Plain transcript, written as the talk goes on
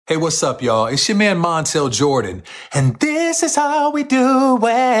Hey, what's up, y'all? It's your man Montel Jordan, and this is how we do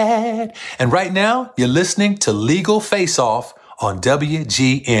it. And right now, you're listening to Legal Face Off on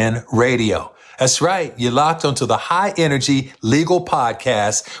WGN Radio. That's right. You're locked onto the high energy legal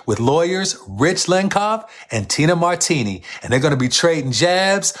podcast with lawyers Rich Lenkov and Tina Martini. And they're going to be trading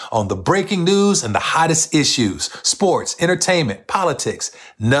jabs on the breaking news and the hottest issues, sports, entertainment, politics.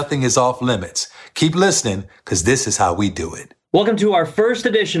 Nothing is off limits. Keep listening, because this is how we do it. Welcome to our first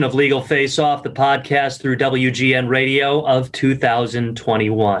edition of Legal Face Off, the podcast through WGN Radio of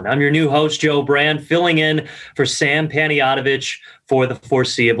 2021. I'm your new host, Joe Brand, filling in for Sam Panayotovich for the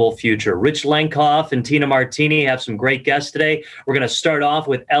foreseeable future. Rich Lenkov and Tina Martini have some great guests today. We're going to start off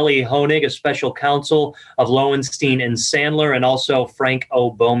with Ellie Honig, a special counsel of Lowenstein and Sandler, and also Frank O.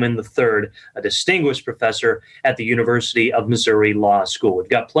 Bowman III, a distinguished professor at the University of Missouri Law School. We've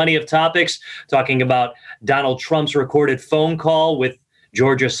got plenty of topics talking about Donald Trump's recorded phone call with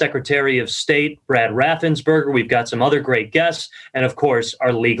Georgia Secretary of State Brad Raffensperger. We've got some other great guests, and of course,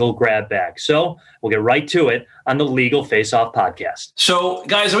 our legal grab bag. So we'll get right to it on the Legal Face Off podcast. So,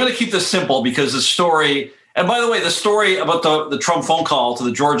 guys, I'm going to keep this simple because the story, and by the way, the story about the Trump phone call to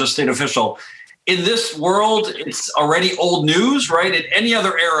the Georgia state official, in this world, it's already old news, right? In any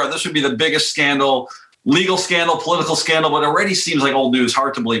other era, this would be the biggest scandal, legal scandal, political scandal, but it already seems like old news,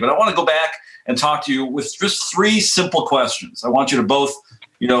 hard to believe. But I want to go back and talk to you with just three simple questions. I want you to both,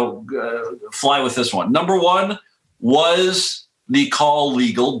 fly with this one. Number one, was the call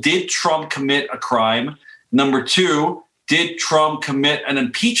legal? Did Trump commit a crime? Number two, did Trump commit an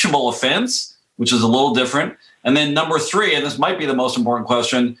impeachable offense, which is a little different? And then number three, and this might be the most important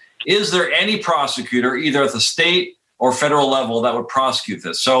question, is there any prosecutor, either at the state or federal level, that would prosecute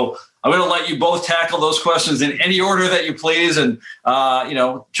this? So I'm going to let you both tackle those questions in any order that you please, and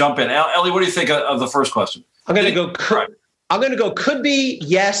jump in. Ellie, what do you think of the first question? I'm going to go could be,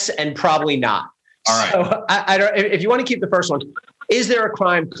 yes, and probably not. All right. So I don't. If you want to keep the first one, is there a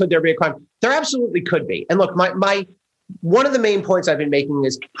crime? Could there be a crime? There absolutely could be. And look, my one of the main points I've been making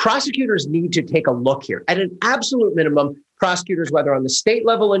is prosecutors need to take a look here. At an absolute minimum, prosecutors, whether on the state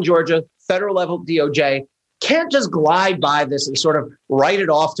level in Georgia, federal level DOJ, can't just glide by this and sort of write it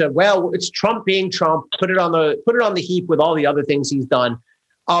off to, well, it's Trump being Trump, put it on the heap with all the other things he's done.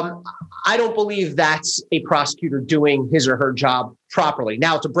 I don't believe that's a prosecutor doing his or her job properly.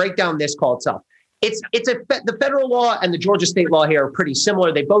 Now, to break down this call itself, the federal law and the Georgia state law here are pretty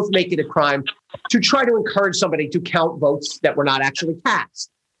similar. They both make it a crime to try to encourage somebody to count votes that were not actually cast.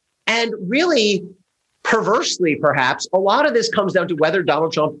 And really, perversely, perhaps, a lot of this comes down to whether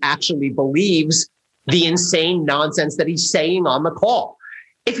Donald Trump actually believes the insane nonsense that he's saying on the call.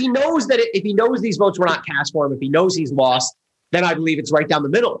 If he knows these votes were not cast for him, if he knows he's lost, then I believe it's right down the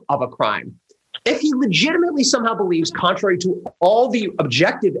middle of a crime. If he legitimately somehow believes, contrary to all the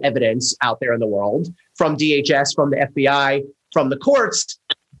objective evidence out there in the world, from DHS, from the FBI, from the courts,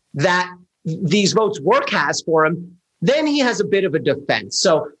 that these votes were cast for him, then he has a bit of a defense.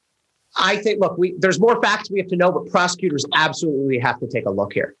 So I think, look, there's more facts we have to know, but prosecutors absolutely have to take a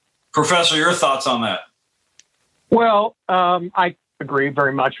look here. Professor, your thoughts on that? Well, I agree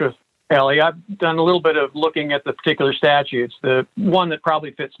very much with Ellie. I've done a little bit of looking at the particular statutes. The one that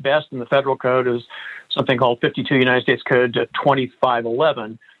probably fits best in the federal code is something called 52 United States Code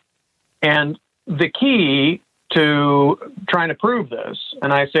 2511. And the key to trying to prove this,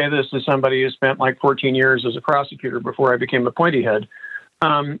 and I say this as somebody who spent like 14 years as a prosecutor before I became a pointy head,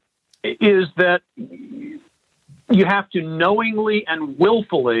 is that you have to knowingly and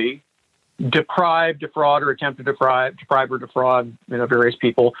willfully deprive, defraud, or attempt to deprive or defraud, various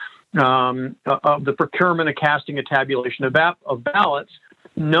people of the procurement of casting a tabulation of ballots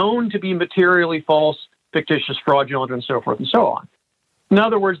known to be materially false, fictitious, fraudulent, and so forth and so on. In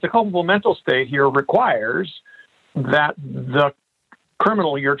other words, the culpable mental state here requires that the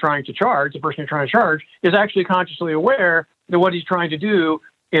criminal you're trying to charge, the person you're trying to charge, is actually consciously aware that what he's trying to do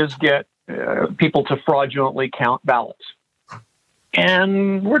is get people to fraudulently count ballots.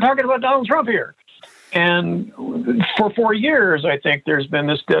 And we're talking about Donald Trump here. And for 4 years, I think there's been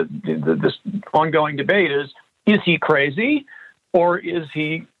this ongoing debate is he crazy or is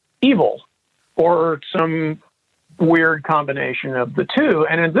he evil or some weird combination of the two?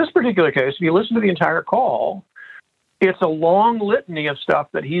 And in this particular case, if you listen to the entire call, it's a long litany of stuff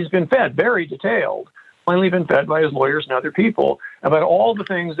that he's been fed, very detailed, plainly been fed by his lawyers and other people about all the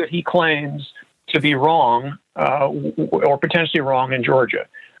things that he claims to be wrong or potentially wrong in Georgia.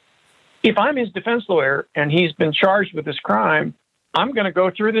 If I'm his defense lawyer and he's been charged with this crime, I'm going to go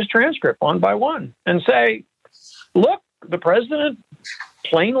through this transcript one by one and say, look, the president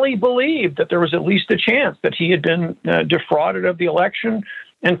plainly believed that there was at least a chance that he had been defrauded of the election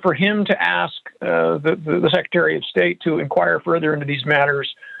And for him to ask the Secretary of State to inquire further into these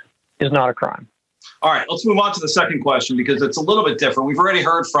matters is not a crime. All right, let's move on to the second question because it's a little bit different. We've already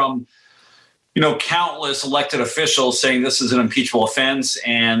heard from, countless elected officials saying this is an impeachable offense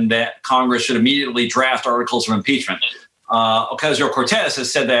and that Congress should immediately draft articles of impeachment. Ocasio-Cortez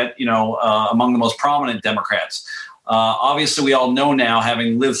has said that, among the most prominent Democrats. Obviously, we all know now,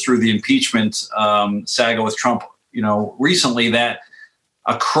 having lived through the impeachment saga with Trump, recently, that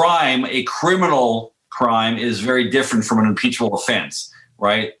a criminal crime is very different from an impeachable offense,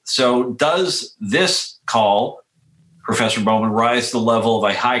 right? So does this call, Professor Bowman, rise to the level of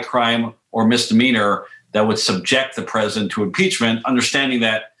a high crime or misdemeanor that would subject the president to impeachment, understanding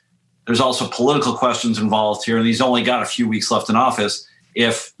that there's also political questions involved here, and he's only got a few weeks left in office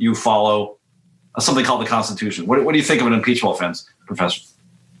if you follow something called the Constitution. What do you think of an impeachable offense, Professor?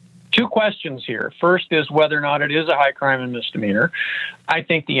 Two questions here. First is whether or not it is a high crime and misdemeanor. I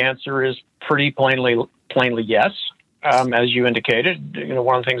think the answer is pretty plainly yes. As you indicated,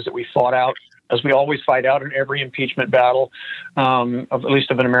 one of the things that we fought out, as we always fight out in every impeachment battle, at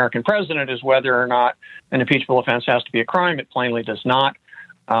least of an American president, is whether or not an impeachable offense has to be a crime. It plainly does not.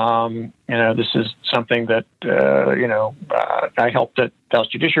 This is something that, I helped the House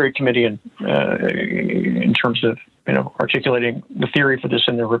Judiciary Committee in terms of, articulating the theory for this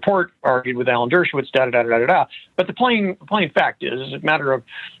in the report, argued with Alan Dershowitz, da-da-da-da-da-da. But the plain fact is, it's a matter of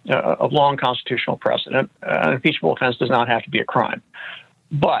long constitutional precedent. An impeachable offense does not have to be a crime.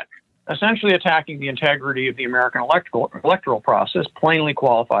 But essentially attacking the integrity of the American electoral process plainly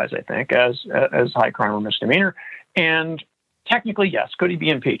qualifies, I think, as high crime or misdemeanor. And technically, yes, could he be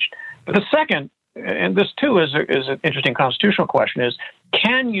impeached? But the second, and this too is an interesting constitutional question, is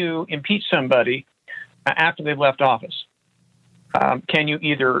can you impeach somebody after they've left office? Can you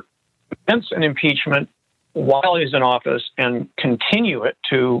either commence an impeachment while he's in office and continue it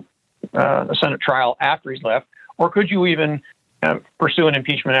to a Senate trial after he's left, or could you even pursue an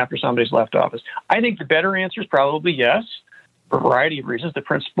impeachment after somebody's left office? I think the better answer is probably yes, for a variety of reasons. The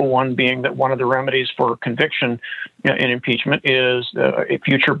principal one being that one of the remedies for conviction in impeachment is a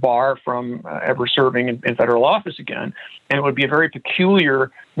future bar from ever serving in federal office again. And it would be a very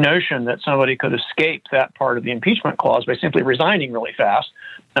peculiar notion that somebody could escape that part of the impeachment clause by simply resigning really fast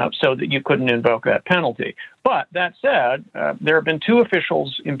so that you couldn't invoke that penalty. But that said, there have been two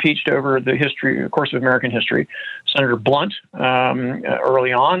officials impeached over the course of American history, Senator Blunt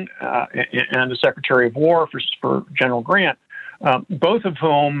early on and the Secretary of War for General Grant. Both of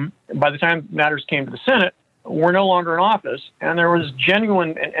whom, by the time matters came to the Senate, were no longer in office, and there was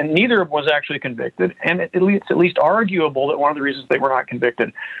genuine, and neither was actually convicted, and it's at least arguable that one of the reasons they were not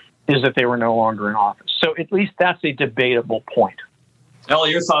convicted is that they were no longer in office. So at least that's a debatable point.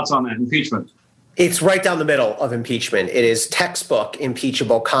 Ellie, your thoughts on that impeachment? It's right down the middle of impeachment. It is textbook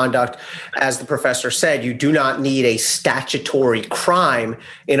impeachable conduct. As the professor said, you do not need a statutory crime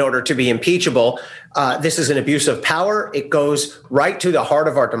in order to be impeachable. This is an abuse of power. It goes right to the heart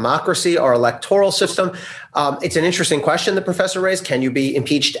of our democracy, our electoral system. It's an interesting question the professor raised. Can you be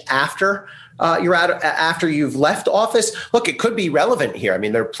impeached after after you've left office? Look, it could be relevant here. I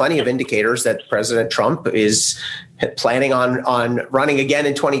mean, there are plenty of indicators that President Trump is planning on running again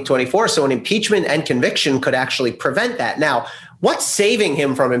in 2024. So an impeachment and conviction could actually prevent that. Now, what's saving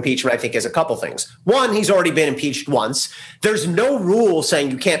him from impeachment, I think, is a couple things. One, he's already been impeached once. There's no rule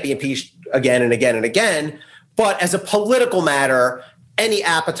saying you can't be impeached again and again and again. But as a political matter, any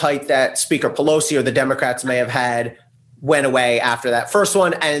appetite that Speaker Pelosi or the Democrats may have had went away after that first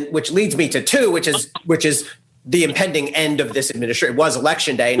one, and which leads me to two, which is the impending end of this administration. It was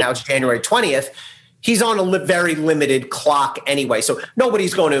Election Day. Now it's January 20th. He's on a very limited clock anyway. So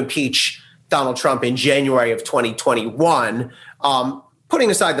nobody's going to impeach Donald Trump in January of 2021, putting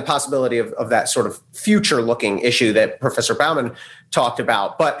aside the possibility of that sort of future-looking issue that Professor Bauman talked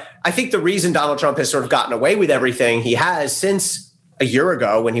about. But I think the reason Donald Trump has sort of gotten away with everything he has since a year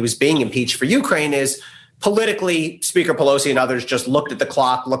ago when he was being impeached for Ukraine is politically, Speaker Pelosi and others just looked at the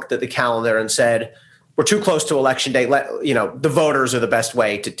clock, looked at the calendar and said, we're too close to Election Day. The voters are the best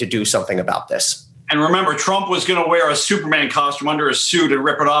way to do something about this. And remember, Trump was going to wear a Superman costume under his suit and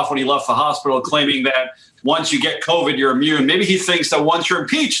rip it off when he left the hospital, claiming that once you get COVID, you're immune. Maybe he thinks that once you're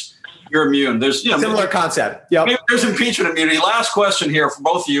impeached, you're immune. There's similar concept. Yep. Maybe there's impeachment immunity. Last question here for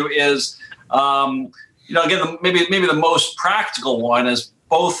both of you is, again, maybe the most practical one is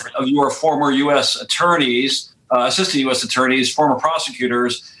both of you are former U.S. attorneys, assistant U.S. attorneys, former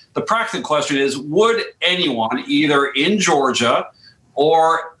prosecutors. The practical question is, would anyone either in Georgia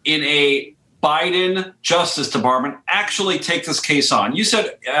or in a Biden Justice Department actually take this case on? You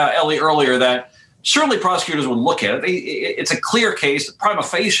said, Ellie, earlier that certainly prosecutors would look at it. It's a clear case, prima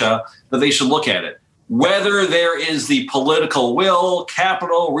facie, that they should look at it. Whether there is the political will,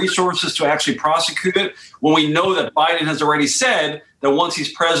 capital, resources to actually prosecute it, when we know that Biden has already said that once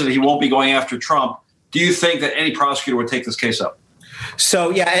he's president, he won't be going after Trump, do you think that any prosecutor would take this case up? So,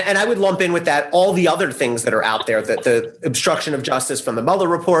 yeah, and I would lump in with that all the other things that are out there, the obstruction of justice from the Mueller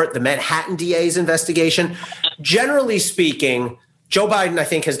report, the Manhattan DA's investigation. Generally speaking, Joe Biden, I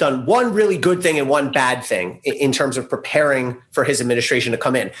think, has done one really good thing and one bad thing in terms of preparing for his administration to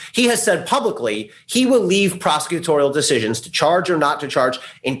come in. He has said publicly he will leave prosecutorial decisions to charge or not to charge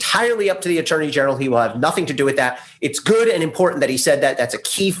entirely up to the attorney general. He will have nothing to do with that. It's good and important that he said that. That's a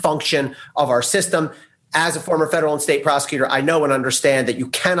key function of our system. As a former federal and state prosecutor, I know and understand that you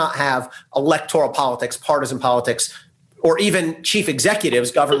cannot have electoral politics, partisan politics, or even chief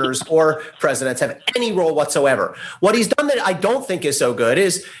executives, governors, or presidents have any role whatsoever. What he's done that I don't think is so good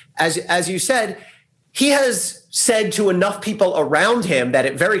is, as you said, he has said to enough people around him that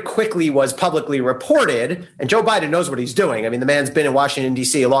it very quickly was publicly reported, and Joe Biden knows what he's doing. I mean, the man's been in Washington,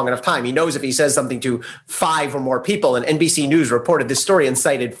 D.C. a long enough time. He knows if he says something to 5 or more people, and NBC News reported this story and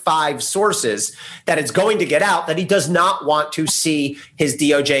cited 5 sources, that it's going to get out that he does not want to see his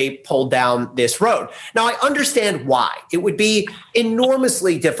DOJ pull down this road. Now, I understand why. It would be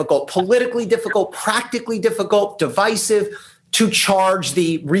enormously difficult, politically difficult, practically difficult, divisive, to charge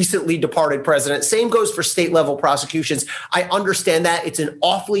the recently departed president. Same goes for state level prosecutions. I understand that it's an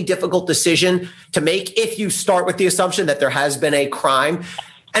awfully difficult decision to make if you start with the assumption that there has been a crime.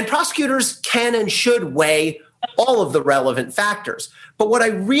 And prosecutors can and should weigh all of the relevant factors. But what I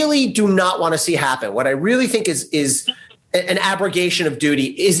really do not want to see happen, what I really think is an abrogation of duty,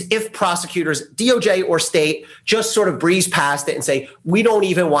 is if prosecutors, DOJ or state, just sort of breeze past it and say, we don't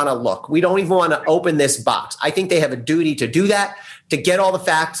even want to look. We don't even want to open this box. I think they have a duty to do that, to get all the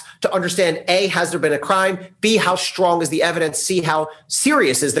facts, to understand, A, has there been a crime? B, how strong is the evidence? C, how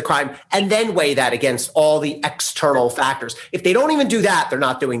serious is the crime? And then weigh that against all the external factors. If they don't even do that, they're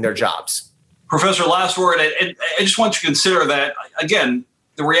not doing their jobs. Professor, last word. I just want you to consider that, again,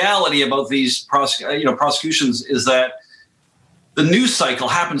 the reality about these prosecutions is that the news cycle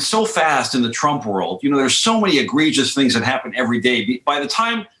happens so fast in the Trump world. There's so many egregious things that happen every day. By the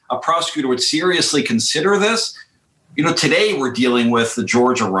time a prosecutor would seriously consider this, today we're dealing with the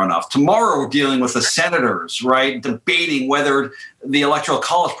Georgia runoff. Tomorrow we're dealing with the senators, right, debating whether the electoral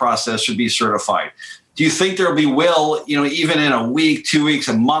college process should be certified. Do you think there'll be will, even in a week, 2 weeks,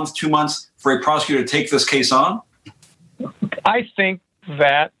 a month, 2 months, for a prosecutor to take this case on? I think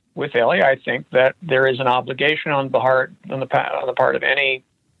that, with Ellie, I think that there is an obligation on the part of any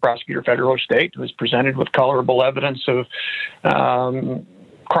prosecutor, federal or state, who is presented with colorable evidence of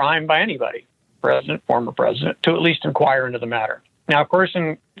crime by anybody, president, former president, to at least inquire into the matter. Now, of course,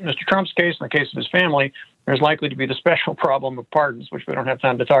 in Mr. Trump's case, in the case of his family, there's likely to be the special problem of pardons, which we don't have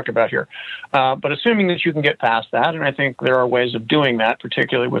time to talk about here. But assuming that you can get past that, and I think there are ways of doing that,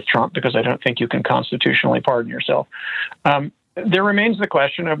 particularly with Trump, because I don't think you can constitutionally pardon yourself. There remains the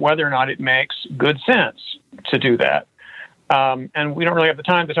question of whether or not it makes good sense to do that. And we don't really have the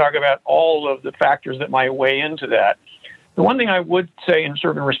time to talk about all of the factors that might weigh into that. The one thing I would say, in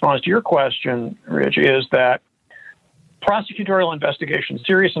sort of in response to your question, Rich, is that prosecutorial investigation,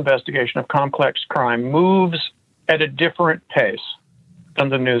 serious investigation of complex crime, moves at a different pace than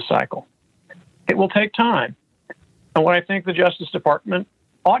the news cycle. It will take time. And what I think the Justice Department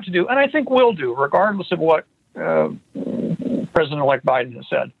ought to do, and I think will do, regardless of what President-elect Biden has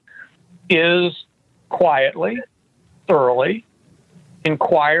said, is quietly, thoroughly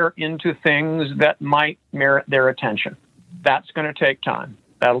inquire into things that might merit their attention. That's going to take time.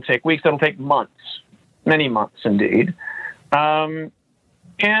 That'll take weeks. That'll take months, many months indeed. And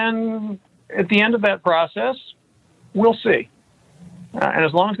at the end of that process, we'll see. And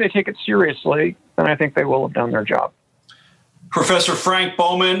as long as they take it seriously, then I think they will have done their job. Professor Frank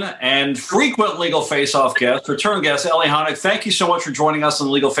Bowman and frequent Legal Face-Off guest, return guest, Ellie Honig, thank you so much for joining us on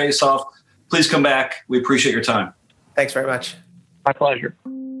the Legal Face-Off. Please come back. We appreciate your time. Thanks very much. My pleasure.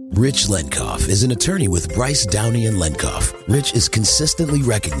 Rich Lenkov is an attorney with Bryce, Downey & Lenkov. Rich is consistently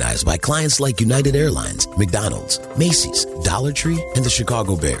recognized by clients like United Airlines, McDonald's, Macy's, Dollar Tree, and the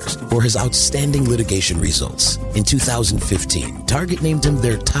Chicago Bears for his outstanding litigation results. In 2015, Target named him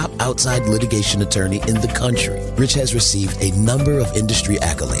their top outside litigation attorney in the country. Rich has received a number of industry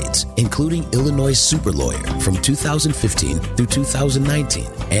accolades, including Illinois Super Lawyer from 2015 through 2019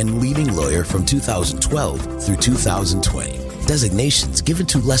 and Leading Lawyer from 2012 through 2020. Designations given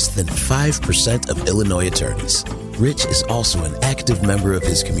to less than 5% of Illinois attorneys. Rich is also an active member of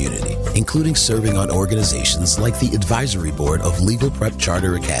his community, including serving on organizations like the Advisory Board of Legal Prep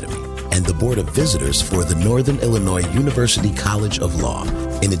Charter Academy. and the Board of Visitors for the Northern Illinois University College of Law.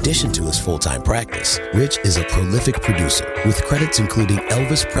 In addition to his full-time practice, Rich is a prolific producer with credits including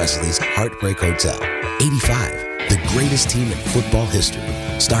Elvis Presley's Heartbreak Hotel, 85, the greatest team in football history,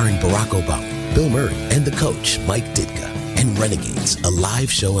 starring Barack Obama, Bill Murray, and the coach, Mike Ditka, and Renegades, a live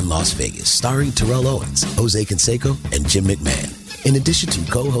show in Las Vegas starring Terrell Owens, Jose Canseco, and Jim McMahon. In addition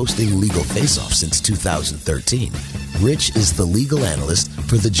to co-hosting Legal Face-Off since 2013, Rich is the legal analyst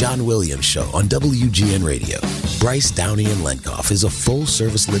for The John Williams Show on WGN Radio. Bryce, Downey & Lenkoff is a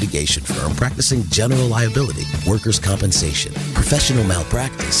full-service litigation firm practicing general liability, workers' compensation, professional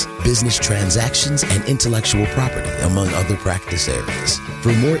malpractice, business transactions, and intellectual property, among other practice areas.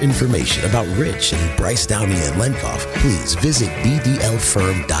 For more information about Rich and Bryce, Downey & Lenkoff, please visit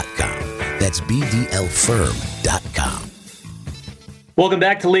bdlfirm.com. That's bdlfirm.com. Welcome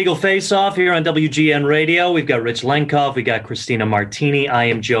back to Legal Face Off here on WGN Radio. We've got Rich Lenkoff. We got Christina Martini. I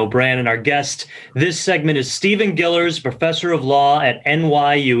am Joe Brand. And our guest this segment is Stephen Gillers, professor of law at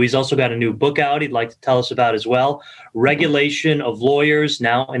NYU. He's also got a new book out he'd like to tell us about as well, Regulation of Lawyers,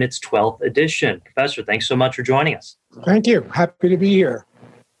 now in its 12th edition. Professor, thanks so much for joining us. Thank you. Happy to be here.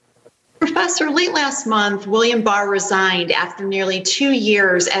 Professor, late last month, William Barr resigned after nearly 2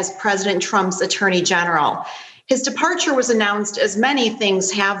 years as President Trump's Attorney General. His departure was announced, as many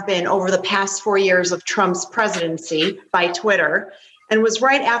things have been over the past 4 years of Trump's presidency, by Twitter, and was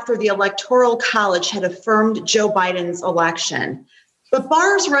right after the Electoral College had affirmed Joe Biden's election. But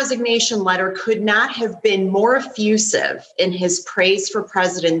Barr's resignation letter could not have been more effusive in his praise for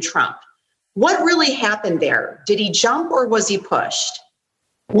President Trump. What really happened there? Did he jump or was he pushed?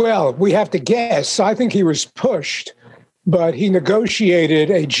 Well, we have to guess. I think he was pushed, but he negotiated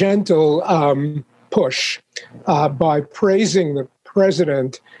a gentle push by praising the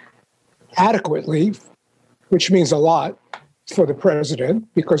president adequately, which means a lot for the president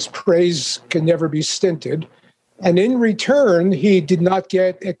because praise can never be stinted. And in return, he did not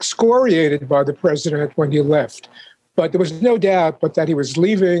get excoriated by the president when he left. But there was no doubt but that he was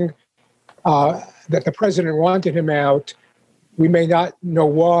leaving, that the president wanted him out. We may not know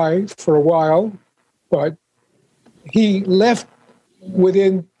why for a while, but he left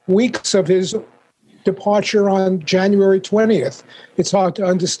within weeks of his departure on January 20th. It's hard to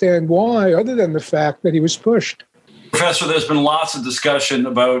understand why, other than the fact that he was pushed. Professor, there's been lots of discussion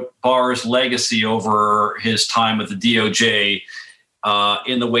about Barr's legacy over his time at the DOJ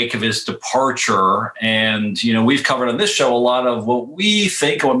in the wake of his departure. And, you know, we've covered on this show a lot of what we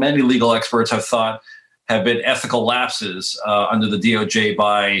think, what many legal experts have thought have been ethical lapses under the DOJ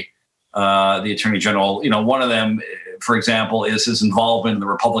by the Attorney General. You know, one of them, for example, is his involvement in the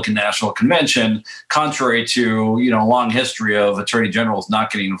Republican National Convention, contrary to, you know, a long history of attorney generals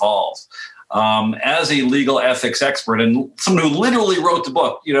not getting involved. As a legal ethics expert and someone who literally wrote the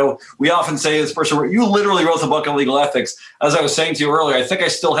book, you know, we often say this person, you literally wrote the book on legal ethics. As I was saying to you earlier, I think I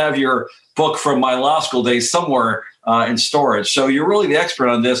still have your book from my law school days somewhere in storage. So you're really the expert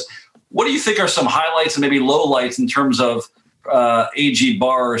on this. What do you think are some highlights and maybe lowlights in terms of AG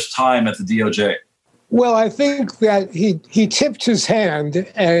Barr's time at the DOJ? Well, I think that he tipped his hand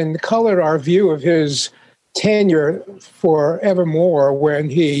and colored our view of his tenure forevermore when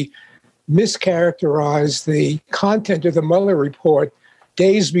he mischaracterized the content of the Mueller report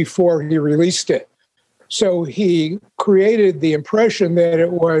days before he released it. So he created the impression that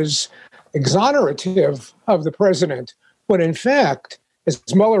it was exonerative of the president, when in fact, as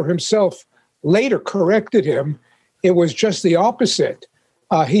Mueller himself later corrected him, it was just the opposite.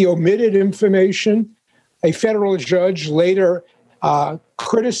 He omitted information. A federal judge later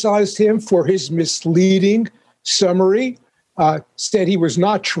criticized him for his misleading summary, said he was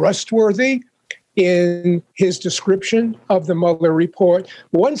not trustworthy in his description of the Mueller report.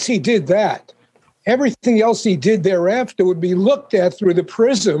 Once he did that, everything else he did thereafter would be looked at through the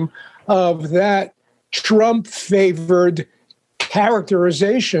prism of that Trump-favored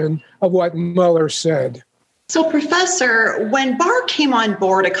characterization of what Mueller said. So, Professor, when Barr came on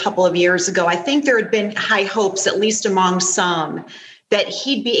board a couple of years ago, I think there had been high hopes, at least among some, that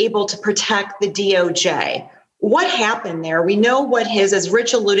he'd be able to protect the DOJ. What happened there? We know what as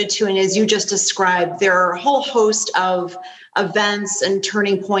Rich alluded to and as you just described, there are a whole host of events and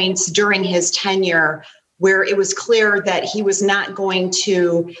turning points during his tenure where it was clear that he was not going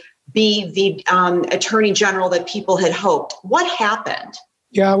to be the attorney general that people had hoped. What happened?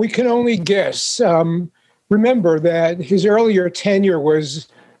 Yeah, we can only guess. Remember that his earlier tenure was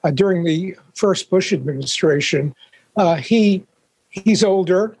during the first Bush administration. He's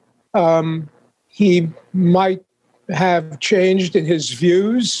older. He might have changed in his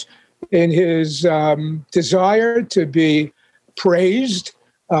views, in his desire to be praised.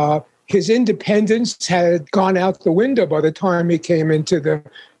 His independence had gone out the window by the time he came into the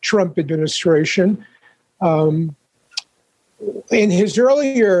Trump administration. In his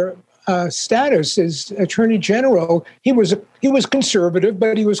earlier status as Attorney General, he was conservative,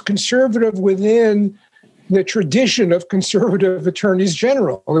 but he was conservative within the tradition of conservative attorneys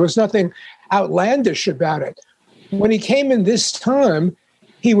general. There was nothing outlandish about it. When he came in this time,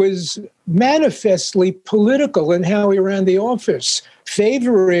 he was manifestly political in how he ran the office,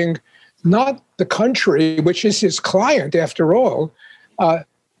 favoring not the country, which is his client after all,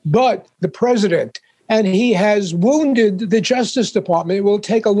 but the president. And he has wounded the Justice Department. It will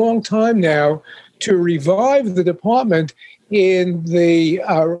take a long time now to revive the department in the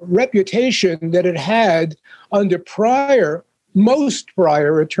reputation that it had under most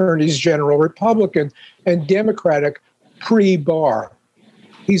prior attorneys general, Republican and Democratic, pre-Barr.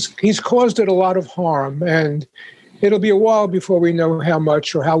 He's caused it a lot of harm, and it'll be a while before we know how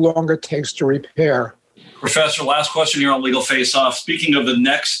much or how long it takes to repair. Professor, last question here on Legal Face Off. Speaking of the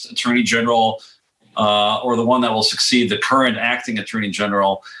next Attorney General, or the one that will succeed the current acting Attorney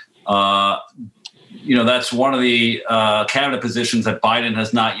General, that's one of the cabinet positions that Biden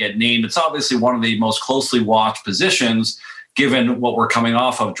has not yet named. It's obviously one of the most closely watched positions, given what we're coming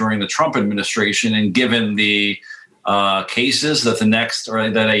off of during the Trump administration, and given the cases that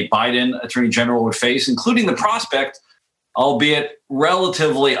that a Biden Attorney General would face, including the prospect, albeit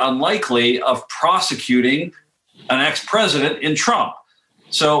relatively unlikely, of prosecuting an ex-president in Trump.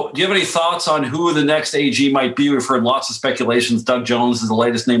 So do you have any thoughts on who the next AG might be? We've heard lots of speculations. Doug Jones is the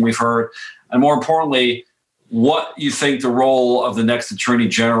latest name we've heard. And more importantly, what you think the role of the next Attorney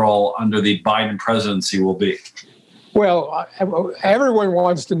General under the Biden presidency will be? Well, everyone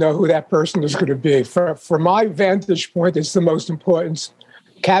wants to know who that person is going to be. From my vantage point, it's the most important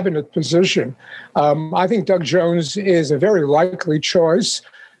cabinet position. I think Doug Jones is a very likely choice.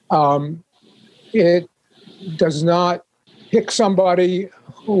 It does not pick somebody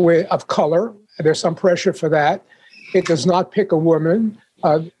of color. There's some pressure for that. It does not pick a woman.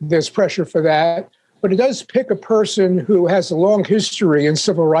 There's pressure for that. But it does pick a person who has a long history in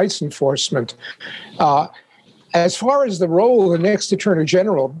civil rights enforcement. As far as the role of the next Attorney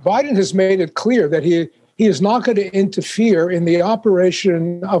General, Biden has made it clear that he is not going to interfere in the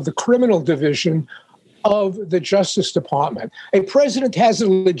operation of the criminal division of the Justice Department. A president has a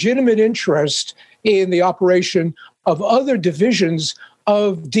legitimate interest in the operation of other divisions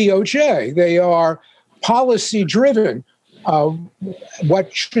of DOJ. They are policy-driven.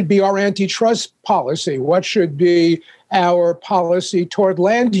 What should be our antitrust policy? What should be our policy toward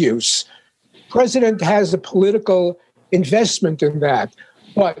land use? President has a political investment in that.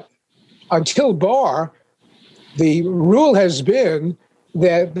 But until Barr, the rule has been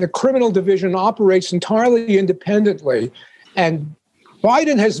that the criminal division operates entirely independently. And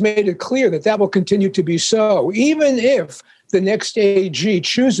Biden has made it clear that that will continue to be so, even if the next AG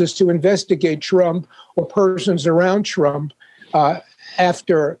chooses to investigate Trump or persons around Trump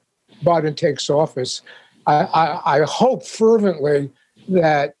after Biden takes office. I hope fervently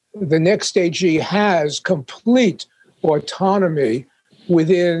that the next AG has complete autonomy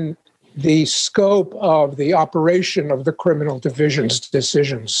within the scope of the operation of the criminal division's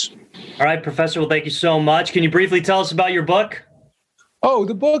decisions. All right, Professor, well, thank you so much. Can you briefly tell us about your book? Oh,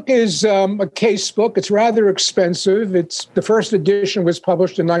 the book is a case book. It's rather expensive. The first edition was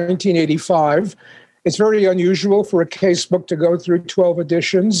published in 1985. It's very unusual for a case book to go through 12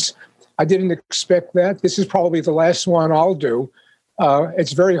 editions. I didn't expect that. This is probably the last one I'll do.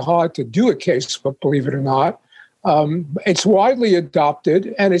 It's very hard to do a case book, believe it or not. It's widely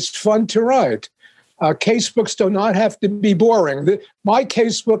adopted, and it's fun to write. Case books do not have to be boring. My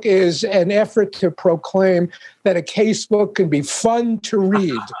case book is an effort to proclaim that a case book can be fun to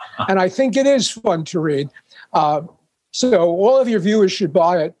read, and I think it is fun to read. So all of your viewers should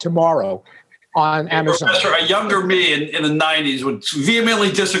buy it tomorrow on Amazon. Professor, a younger me in the 90s would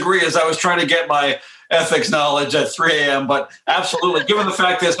vehemently disagree as I was trying to get my ethics knowledge at 3 a.m., but absolutely, given the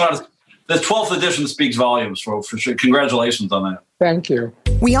fact that it's not the 12th edition speaks volumes, for sure. Congratulations on that. Thank you.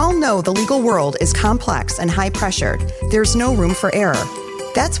 We all know the legal world is complex and high-pressured. There's no room for error.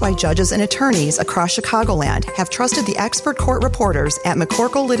 That's why judges and attorneys across Chicagoland have trusted the expert court reporters at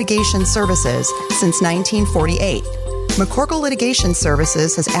McCorkle Litigation Services since 1948. McCorkle Litigation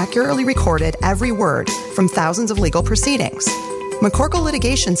Services has accurately recorded every word from thousands of legal proceedings. McCorkle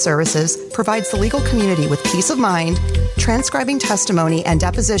Litigation Services provides the legal community with peace of mind, transcribing testimony and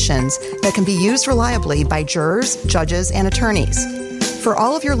depositions that can be used reliably by jurors, judges, and attorneys. For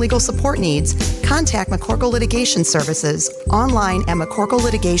all of your legal support needs, contact McCorkle Litigation Services online at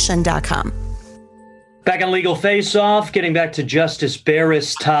McCorkleLitigation.com. Back on Legal Face Off, getting back to Justice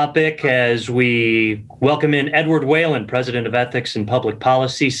Barrett's topic as we welcome in Edward Whalen, President of Ethics and Public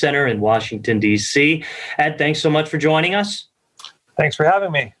Policy Center in Washington, D.C. Ed, thanks so much for joining us. Thanks for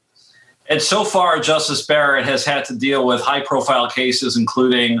having me. And so far, Justice Barrett has had to deal with high-profile cases,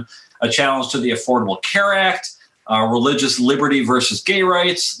 including a challenge to the Affordable Care Act, religious liberty versus gay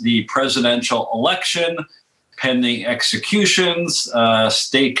rights, the presidential election, pending executions,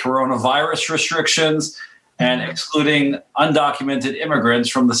 state coronavirus restrictions, and excluding undocumented immigrants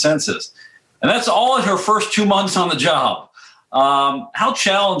from the census. And that's all in her first 2 months on the job. How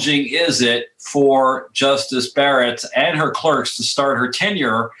challenging is it for Justice Barrett and her clerks to start her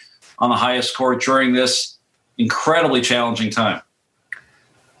tenure on the highest court during this incredibly challenging time?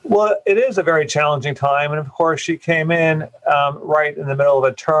 Well, it is a very challenging time. And of course, she came in right in the middle of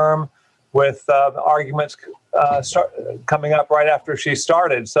a term with arguments coming up right after she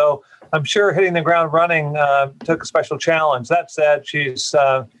started. So I'm sure hitting the ground running took a special challenge. That said, she's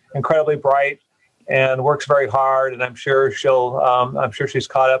incredibly bright and works very hard, and I'm sure she's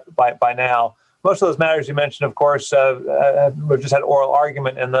caught up by now. Most of those matters you mentioned, of course, we've just had oral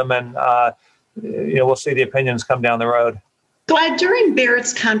argument in them, and we'll see the opinions come down the road. So during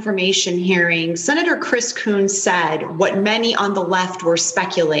Barrett's confirmation hearing, Senator Chris Coons said what many on the left were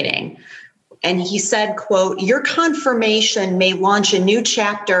speculating. And he said, quote, "Your confirmation may launch a new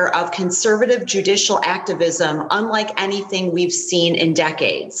chapter of conservative judicial activism unlike anything we've seen in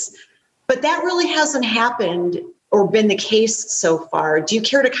decades." But that really hasn't happened or been the case so far. Do you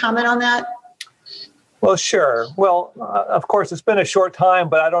care to comment on that? Well, sure. Well, of course, it's been a short time,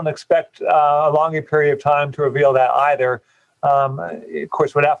 but I don't expect a longer period of time to reveal that either. Of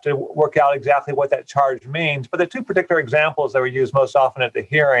course, we'd have to work out exactly what that charge means. But the two particular examples that were used most often at the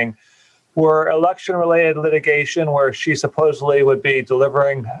hearing were election-related litigation, where she supposedly would be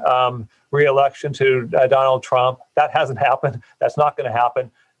delivering re-election to Donald Trump. That hasn't happened. That's not going to happen.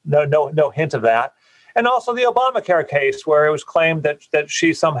 No hint of that. And also the Obamacare case, where it was claimed that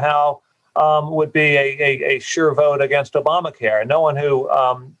she somehow would be a sure vote against Obamacare. No one who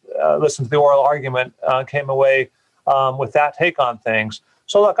listened to the oral argument came away with that take on things.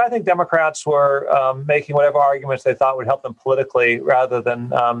 So, look, I think Democrats were making whatever arguments they thought would help them politically rather than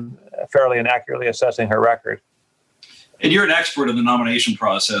fairly and accurately assessing her record. And you're an expert in the nomination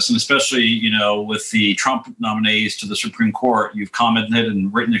process, and especially, with the Trump nominees to the Supreme Court, you've commented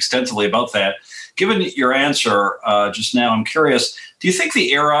and written extensively about that. Given your answer just now, I'm curious, do you think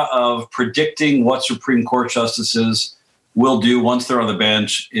the era of predicting what Supreme Court justices will do once they're on the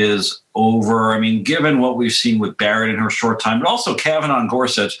bench is over? I mean, given what we've seen with Barrett in her short time, but also Kavanaugh and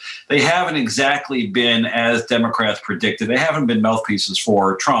Gorsuch, they haven't exactly been as Democrats predicted. They haven't been mouthpieces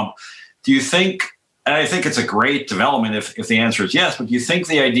for Trump. Do you think, and I think it's a great development if the answer is yes, but do you think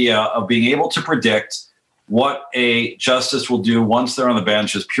the idea of being able to predict what a justice will do once they're on the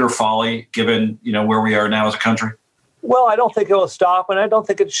bench is pure folly, given, where we are now as a country? Well, I don't think it will stop, and I don't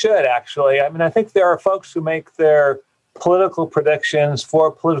think it should, actually. I mean, I think there are folks who make their political predictions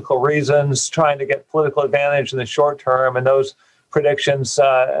for political reasons, trying to get political advantage in the short term, and those predictions,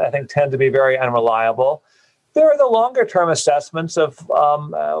 I think, tend to be very unreliable. There are the longer-term assessments of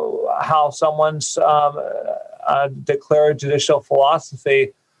how someone's declared judicial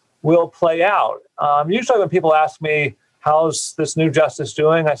philosophy will play out. Usually when people ask me, how's this new justice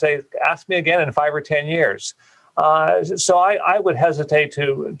doing? I say, ask me again in 5 or 10 years. So I would hesitate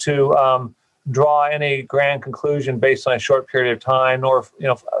to draw any grand conclusion based on a short period of time, nor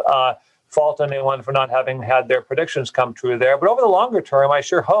fault anyone for not having had their predictions come true there. But over the longer term, I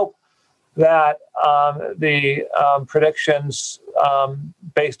sure hope that the predictions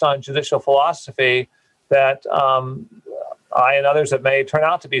based on judicial philosophy that I and others have made turn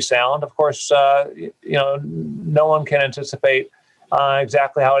out to be sound. Of course, no one can anticipate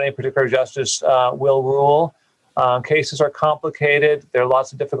exactly how any particular justice will rule. Cases are complicated. There are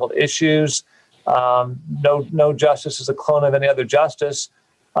lots of difficult issues. No justice is a clone of any other justice.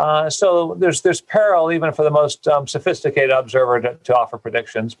 So there's peril even for the most sophisticated observer to offer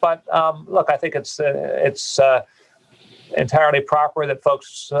predictions. But look, I think it's entirely proper that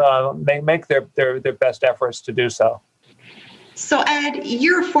folks make their best efforts to do so. So, Ed,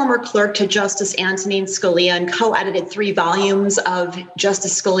 you're a former clerk to Justice Antonin Scalia and co-edited 3 volumes of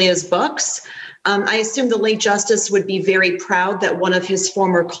Justice Scalia's books. I assume the late justice would be very proud that one of his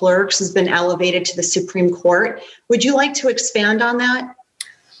former clerks has been elevated to the Supreme Court. Would you like to expand on that?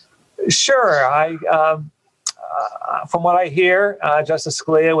 Sure. From what I hear, Justice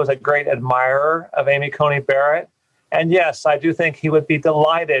Scalia was a great admirer of Amy Coney Barrett. And yes, I do think he would be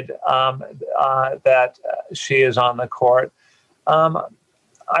delighted that she is on the court.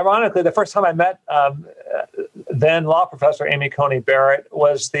 ironically, the first time I met then law professor Amy Coney Barrett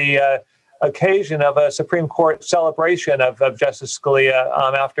was the occasion of a Supreme Court celebration of Justice Scalia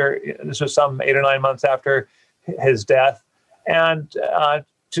after, this was some 8 or 9 months after his death. And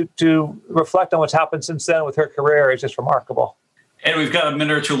to reflect on what's happened since then with her career is just remarkable. And we've got a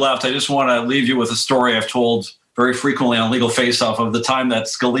minute or two left. I just want to leave you with a story I've told very frequently on Legal Face Off of the time that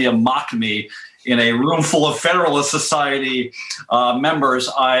Scalia mocked me in a room full of Federalist Society members.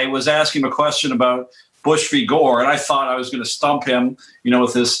 I was asking him a question about Bush v. Gore, and I thought I was going to stump him,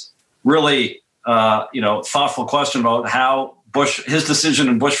 with this really, thoughtful question about how his decision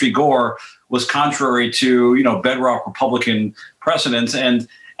in Bush v. Gore was contrary to, bedrock Republican precedents. And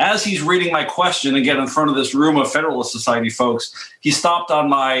as he's reading my question, again, in front of this room of Federalist Society folks, he stopped on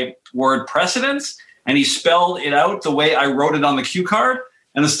my word precedents, and he spelled it out the way I wrote it on the cue card.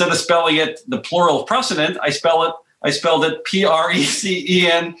 And instead of spelling it the plural precedent, I spelled it Precedence.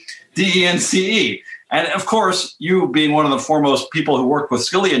 And of course, you being one of the foremost people who worked with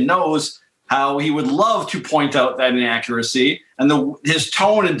Scalia knows how he would love to point out that inaccuracy and his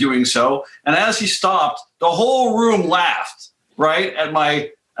tone in doing so. And as he stopped, the whole room laughed, right, at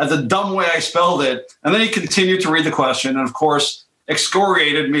the dumb way I spelled it. And then he continued to read the question and, of course,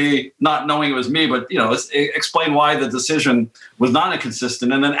 excoriated me, not knowing it was me, but, explained why the decision was not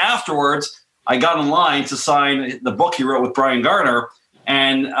inconsistent. And then afterwards, I got in line to sign the book he wrote with Brian Garner.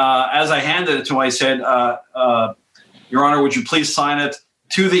 And as I handed it to him, I said, Your Honor, would you please sign it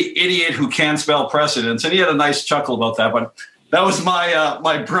to the idiot who can't spell precedents? And he had a nice chuckle about that. But that was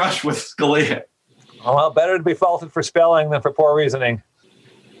my brush with Scalia. Well, better to be faulted for spelling than for poor reasoning.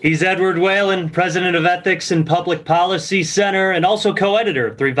 He's Edward Whalen, president of Ethics and Public Policy Center, and also co-editor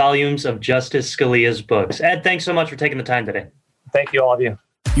of 3 volumes of Justice Scalia's books. Ed, thanks so much for taking the time today. Thank you, all of you.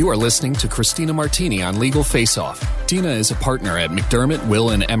 You are listening to Christina Martini on Legal Face Off. Tina is a partner at McDermott,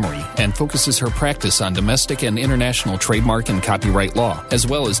 Will & Emery and focuses her practice on domestic and international trademark and copyright law, as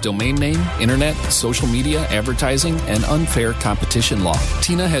well as domain name, internet, social media, advertising, and unfair competition law.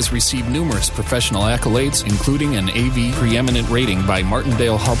 Tina has received numerous professional accolades, including an AV preeminent rating by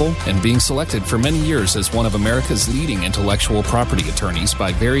Martindale-Hubbell and being selected for many years as one of America's leading intellectual property attorneys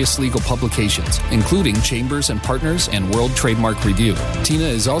by various legal publications, including Chambers and Partners and World Trademark Review.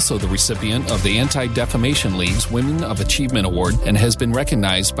 Tina is also the recipient of the Anti-Defamation League's Women of Achievement Award and has been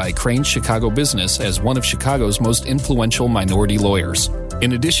recognized by Crain's Chicago Business as one of Chicago's most influential minority lawyers.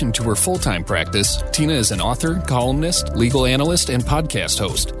 In addition to her full-time practice, Tina is an author, columnist, legal analyst, and podcast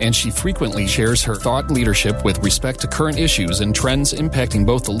host, and she frequently shares her thought leadership with respect to current issues and trends impacting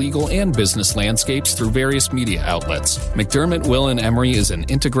both the legal and business landscapes through various media outlets. McDermott, Will & Emery is an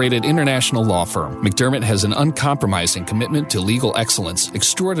integrated international law firm. McDermott has an uncompromising commitment to legal excellence,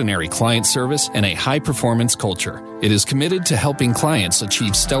 extraordinary client service, and a high-performance culture. It is committed to helping clients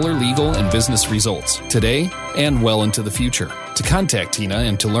achieve stellar legal and business results today and well into the future. To contact Tina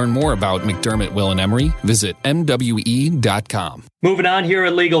and to learn more about McDermott, Will & Emery, visit MWE.com. Moving on here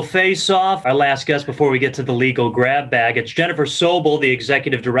at Legal Face Off, our last guest before we get to the legal grab bag. It's Jennifer Sobel, the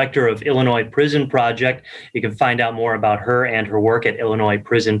executive director of Illinois Prison Project. You can find out more about her and her work at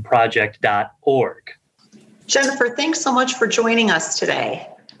illinoisprisonproject.org. Jennifer, thanks so much for joining us today.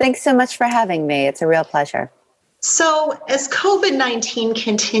 Thanks so much for having me. It's a real pleasure. So as COVID-19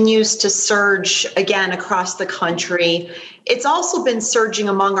 continues to surge again across the country, it's also been surging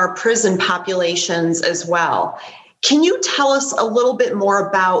among our prison populations as well. Can you tell us a little bit more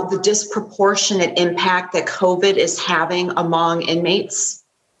about the disproportionate impact that COVID is having among inmates?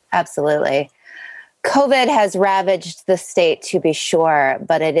 Absolutely. COVID has ravaged the state, to be sure,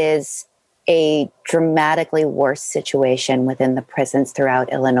 but it is a dramatically worse situation within the prisons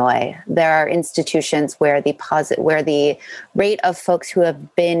throughout Illinois. There are institutions where the rate of folks who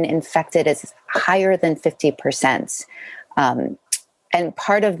have been infected is higher than 50%. And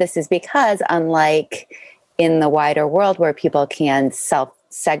part of this is because, unlike in the wider world where people can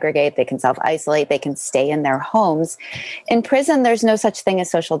self-segregate, they can self-isolate, they can stay in their homes, in prison, there's no such thing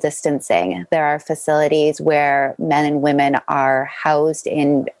as social distancing. There are facilities where men and women are housed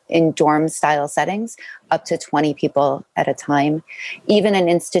in dorm-style settings, up to 20 people at a time. Even in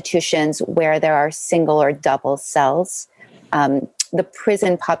institutions where there are single or double cells, the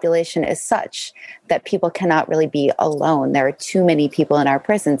prison population is such that people cannot really be alone. There are too many people in our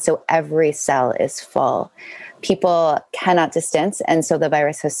prisons, so every cell is full. People cannot distance, and so the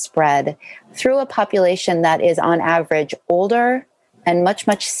virus has spread through a population that is on average older and much,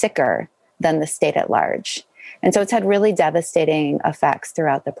 much sicker than the state at large. And so it's had really devastating effects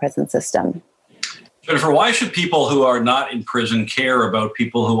throughout the prison system. Jennifer, why should people who are not in prison care about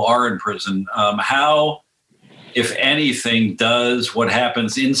people who are in prison? How if anything, does what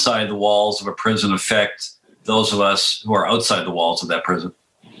happens inside the walls of a prison affect those of us who are outside the walls of that prison?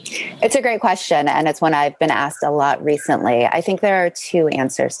 It's a great question, and it's one I've been asked a lot recently. I think there are two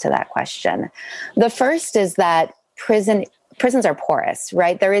answers to that question. The first is that prisons are porous,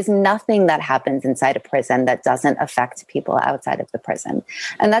 right? There is nothing that happens inside a prison that doesn't affect people outside of the prison.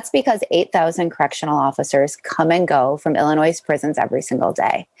 And that's because 8,000 correctional officers come and go from Illinois' prisons every single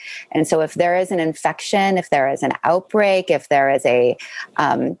day. And so if there is an infection, if there is an outbreak, if there is a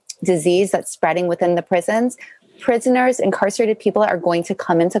disease that's spreading within the prisons, prisoners, incarcerated people are going to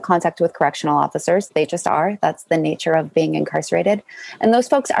come into contact with correctional officers. They just are. That's the nature of being incarcerated. And those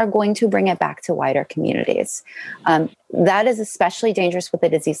folks are going to bring it back to wider communities. That is especially dangerous with a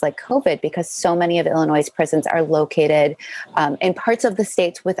disease like COVID because so many of Illinois' prisons are located in parts of the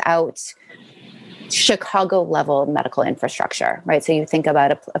state without Chicago-level medical infrastructure, right? So you think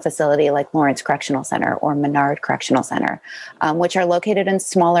about a facility like Lawrence Correctional Center or Menard Correctional Center, which are located in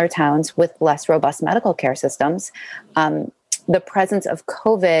smaller towns with less robust medical care systems. The presence of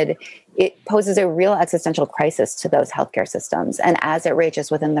COVID, it poses a real existential crisis to those healthcare systems. And as it rages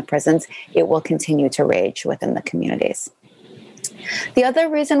within the prisons, it will continue to rage within the communities. The other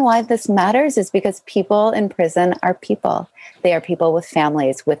reason why this matters is because people in prison are people. They are people with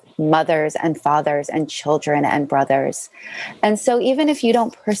families, with mothers and fathers and children and brothers. And so even if you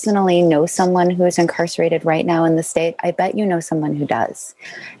don't personally know someone who is incarcerated right now in the state, I bet you know someone who does.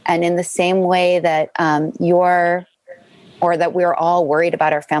 And in the same way that that we're all worried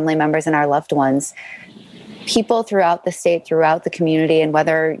about our family members and our loved ones, people throughout the state, throughout the community, and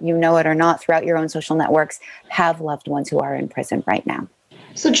whether you know it or not, throughout your own social networks, have loved ones who are in prison right now.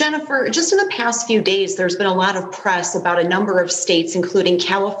 So Jennifer, just in the past few days, there's been a lot of press about a number of states, including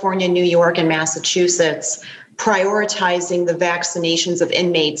California, New York, and Massachusetts, prioritizing the vaccinations of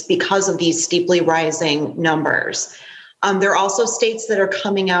inmates because of these steeply rising numbers. There are also states that are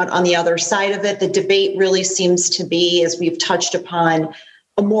coming out on the other side of it. The debate really seems to be, as we've touched upon,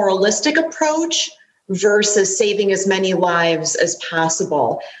 a moralistic approach versus saving as many lives as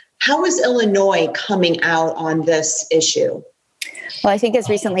possible. How is Illinois coming out on this issue? Well, I think as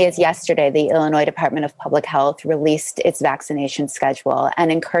recently as yesterday, the Illinois Department of Public Health released its vaccination schedule,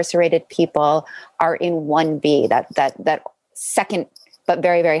 and incarcerated people are in 1B, that second but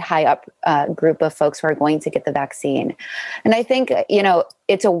very, very high up group of folks who are going to get the vaccine. And I think,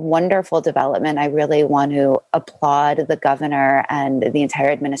 it's a wonderful development. I really want to applaud the governor and the entire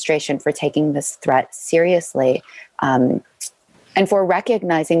administration for taking this threat seriously. And for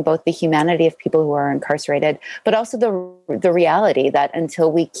recognizing both the humanity of people who are incarcerated, but also the reality that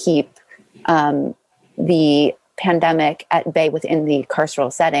until we keep the pandemic at bay within the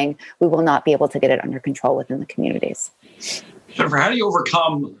carceral setting, we will not be able to get it under control within the communities. Jennifer, how do you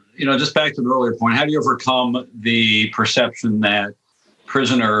overcome, just back to the earlier point, how do you overcome the perception that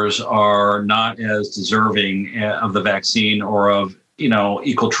prisoners are not as deserving of the vaccine or of,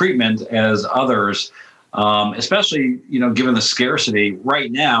 equal treatment as others? Especially, given the scarcity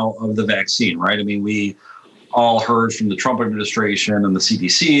right now of the vaccine, right? I mean, we all heard from the Trump administration and the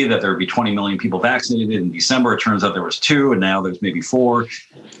CDC that there would be 20 million people vaccinated in December. It turns out there was 2, and now there's maybe 4.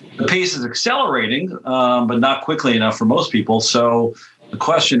 The pace is accelerating, but not quickly enough for most people. So the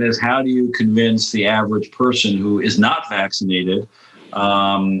question is, how do you convince the average person who is not vaccinated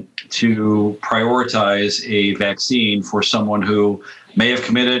to prioritize a vaccine for someone who may have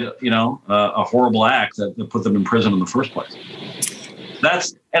committed, a horrible act that put them in prison in the first place?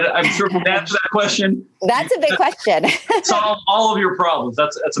 And I'm sure to answer that question. That's a big question. Solve all of your problems.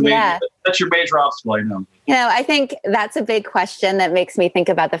 That's a major. Yeah. That's your major obstacle, I know. I think that's a big question that makes me think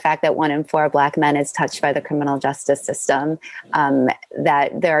about the fact that 1 in 4 Black men is touched by the criminal justice system.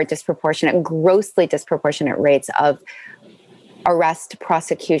 That there are grossly disproportionate rates of arrest,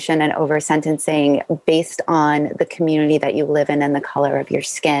 prosecution, and over-sentencing based on the community that you live in and the color of your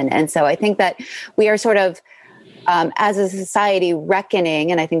skin. And so I think that we are sort of, as a society,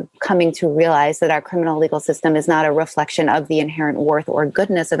 reckoning and I think coming to realize that our criminal legal system is not a reflection of the inherent worth or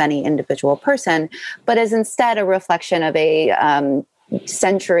goodness of any individual person, but is instead a reflection of a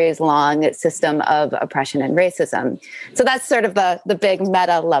centuries-long system of oppression and racism. So that's sort of the big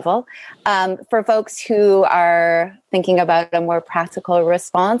meta level. For folks who are thinking about a more practical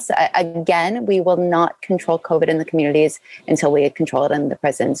response, again, we will not control COVID in the communities until we control it in the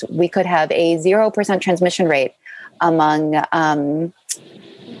prisons. We could have a 0% transmission rate among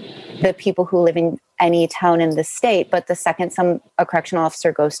the people who live in any town in the state, but the second a correctional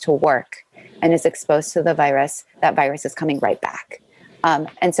officer goes to work and is exposed to the virus, that virus is coming right back.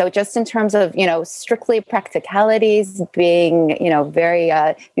 And so just in terms of, strictly practicalities, being, very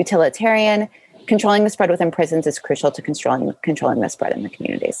utilitarian, controlling the spread within prisons is crucial to controlling the spread in the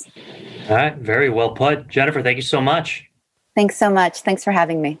communities. All right. Very well put. Jennifer, thank you so much. Thanks so much. Thanks for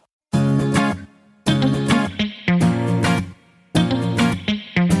having me.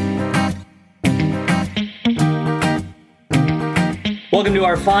 Welcome to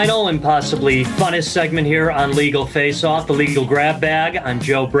our final and possibly funnest segment here on Legal Face Off, the Legal Grab Bag. I'm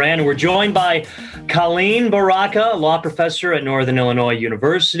Joe Brand. We're joined by Colleen Baraka, law professor at Northern Illinois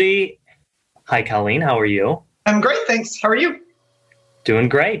University. Hi, Colleen. How are you? I'm great, thanks. How are you? Doing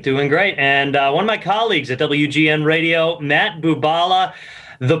great. And one of my colleagues at WGN Radio, Matt Bubala,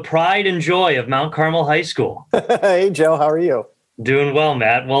 the pride and joy of Mount Carmel High School. Hey, Joe. How are you? Doing well,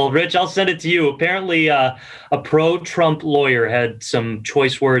 Matt. Well, Rich, I'll send it to you. Apparently, a pro-Trump lawyer had some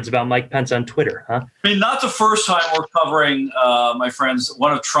choice words about Mike Pence on Twitter, huh? I mean, not the first time we're covering, my friends,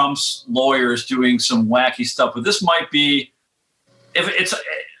 one of Trump's lawyers doing some wacky stuff. But this might be, if it's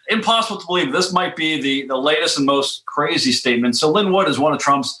impossible to believe, this might be the latest and most crazy statement. So Lin Wood is one of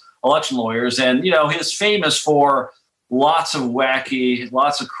Trump's election lawyers, and, you know, he's famous for lots of wacky,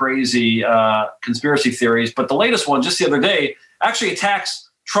 lots of crazy conspiracy theories. But the latest one, just the other day, actually attacks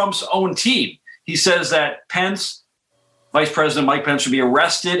Trump's own team. He says that Pence, Vice President Mike Pence, should be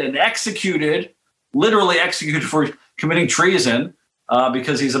arrested and executed, literally executed for committing treason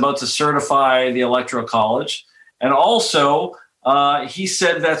because he's about to certify the Electoral College. And also, he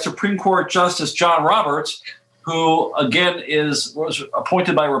said that Supreme Court Justice John Roberts, who again was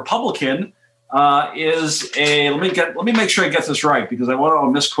appointed by a Republican, is a let me make sure I get this right because I want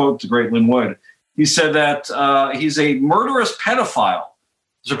to misquote the great Lin Wood. He said that he's a murderous pedophile.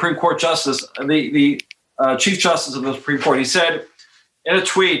 Supreme Court Justice, the Chief Justice of the Supreme Court, he said in a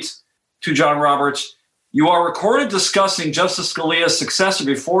tweet to John Roberts, "You are recorded discussing Justice Scalia's successor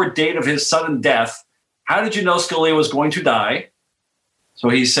before date of his sudden death. How did you know Scalia was going to die?" So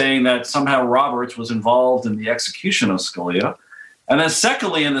he's saying that somehow Roberts was involved in the execution of Scalia. And then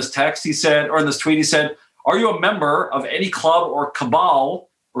secondly, in this text, he said, or in this tweet, he said, "Are you a member of any club or cabal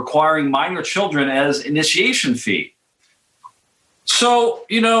requiring minor children as initiation fee?" So,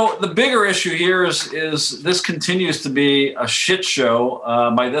 you know, the bigger issue here is this continues to be a shit show.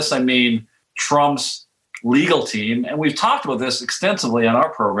 By this, I mean Trump's legal team. And we've talked about this extensively on our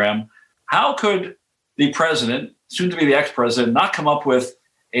program. How could the president, soon to be the ex-president, not come up with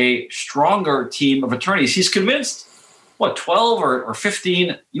a stronger team of attorneys? He's convinced, 12 or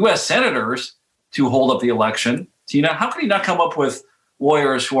 15 U.S. senators to hold up the election. Tina, how could he not come up with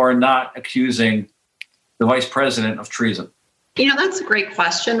lawyers who are not accusing the vice president of treason? You know, that's a great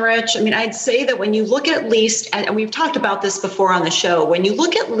question, Rich. I mean, I'd say that when you look at least, and we've talked about this before on the show, when you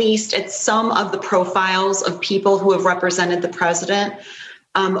look at least at some of the profiles of people who have represented the president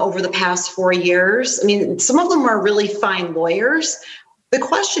over the past 4 years, I mean, some of them are really fine lawyers. The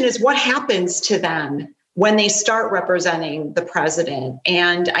question is, what happens to them when they start representing the president?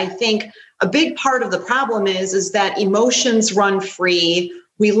 And I think a big part of the problem is that emotions run free.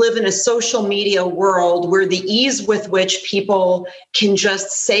 We live in a social media world where the ease with which people can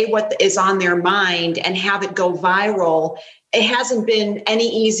just say what is on their mind and have it go viral, it hasn't been any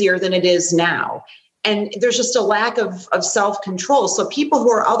easier than it is now. And there's just a lack of self-control. So people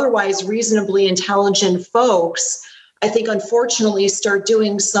who are otherwise reasonably intelligent folks, I think, unfortunately, start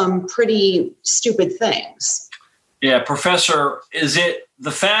doing some pretty stupid things. Yeah, Professor, is it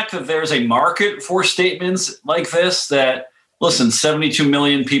the fact that there's a market for statements like this that, listen, 72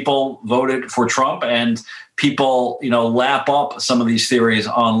 million people voted for Trump and people, lap up some of these theories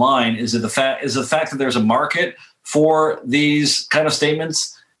online? Is the fact that there's a market for these kind of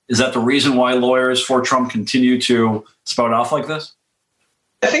statements? Is that the reason why lawyers for Trump continue to spout off like this?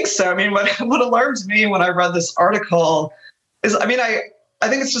 I think so. I mean, what alarms me when I read this article is, I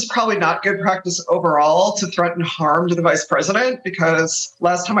think it's just probably not good practice overall to threaten harm to the vice president, because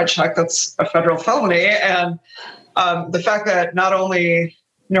last time I checked, that's a federal felony. And the fact that not only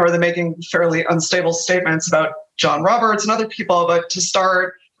are they making fairly unstable statements about John Roberts and other people, but to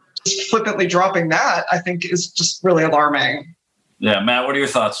start just flippantly dropping that, I think is just really alarming. Yeah, Matt, what are your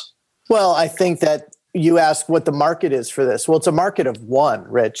thoughts? Well, I think that you ask what the market is for this. Well, it's a market of one,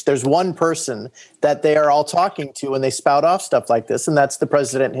 Rich. There's one person that they are all talking to when they spout off stuff like this, and that's the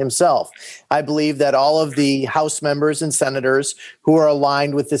president himself. I believe that all of the House members and senators who are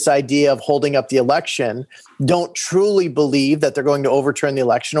aligned with this idea of holding up the election don't truly believe that they're going to overturn the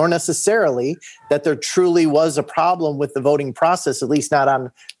election, or necessarily that there truly was a problem with the voting process, at least not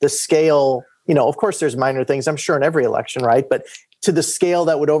on the scale. Of course, there's minor things, I'm sure, in every election, right? But to the scale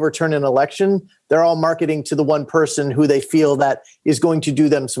that would overturn an election. They're all marketing to the one person who they feel that is going to do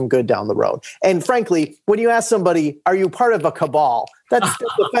them some good down the road. And frankly, when you ask somebody, are you part of a cabal? That's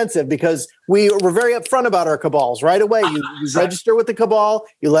offensive because we're very upfront about our cabals right away. You register with the cabal,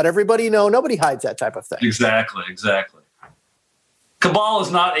 you let everybody know. Nobody hides that type of thing. Exactly. Cabal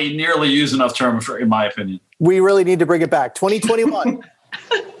is not a nearly used enough term, in my opinion. We really need to bring it back. 2021.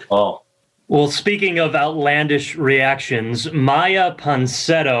 Oh. Well, speaking of outlandish reactions, Maya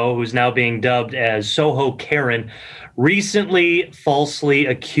Ponsetto, who's now being dubbed as Soho Karen, recently falsely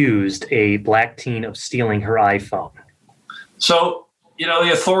accused a black teen of stealing her iPhone. So,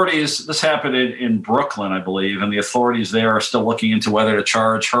 the authorities, this happened in Brooklyn, I believe, and the authorities there are still looking into whether to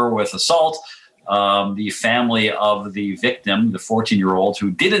charge her with assault. The family of the victim, the 14-year-old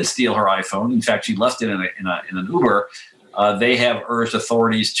who didn't steal her iPhone, in fact, she left it in an Uber, they have urged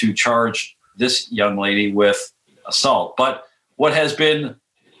authorities to charge this young lady with assault. But what has been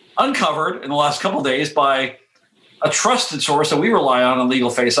uncovered in the last couple of days by a trusted source that we rely on Legal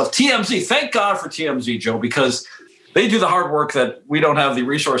Face Off, TMZ. Thank God for TMZ, Joe, because they do the hard work that we don't have the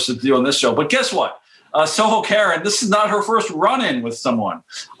resources to do on this show. But guess what? Soho Karen, this is not her first run-in with someone,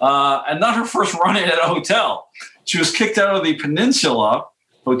 and not her first run-in at a hotel. She was kicked out of the Peninsula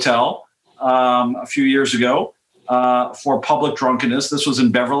Hotel a few years ago for public drunkenness. This was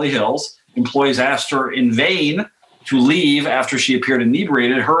in Beverly Hills. Employees asked her in vain to leave after she appeared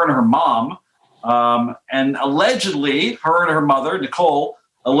inebriated, her and her mom. And allegedly, her and her mother, Nicole,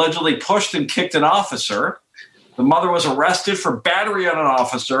 allegedly pushed and kicked an officer. The mother was arrested for battery on an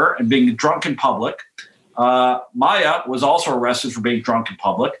officer and being drunk in public. Maya was also arrested for being drunk in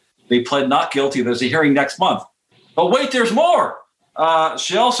public. They pled not guilty. There's a hearing next month. But wait, there's more.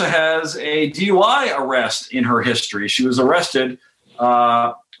 She also has a DUI arrest in her history. She was arrested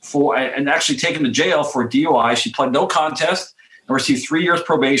and actually taken to jail for DUI. She pled no contest and received 3 years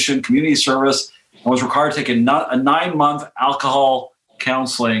probation, community service, and was required to take a 9-month alcohol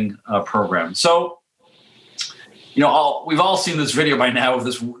counseling program. So, we've all seen this video by now of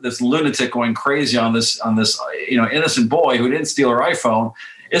this lunatic going crazy on this innocent boy who didn't steal her iPhone.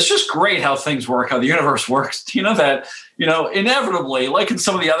 It's just great how things work, how the universe works. That inevitably, like in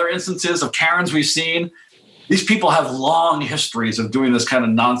some of the other instances of Karens we've seen, these people have long histories of doing this kind of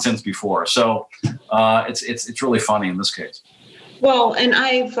nonsense before. So it's really funny in this case. Well, and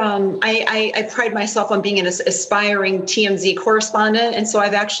I pride myself on being an aspiring TMZ correspondent, and so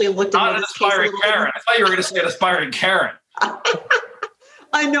I've actually looked at an aspiring Karen. I thought you were going to say an aspiring Karen.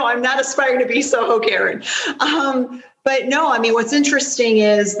 I know I'm not aspiring to be Soho Karen. But no, what's interesting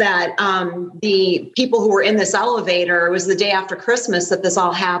is that the people who were in this elevator, it was the day after Christmas that this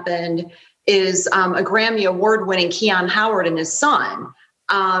all happened, is a Grammy Award-winning Keon Howard and his son.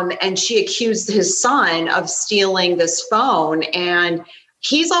 And she accused his son of stealing this phone. And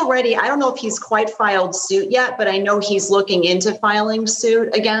he's already, I don't know if he's quite filed suit yet, but I know he's looking into filing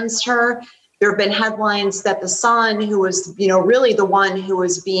suit against her. There have been headlines that the son, who was, really the one who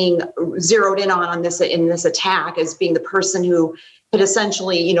was being zeroed in on this in this attack as being the person who had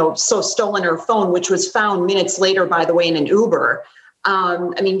essentially, stolen her phone, which was found minutes later, by the way, in an Uber.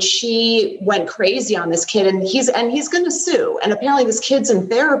 She went crazy on this kid, and he's going to sue. And apparently this kid's in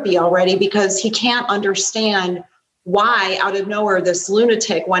therapy already because he can't understand why out of nowhere this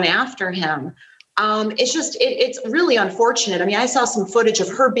lunatic went after him. It's really unfortunate. I saw some footage of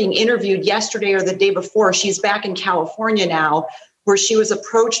her being interviewed yesterday or the day before. She's back in California now, where she was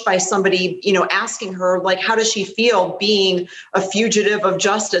approached by somebody, asking her, like, how does she feel being a fugitive of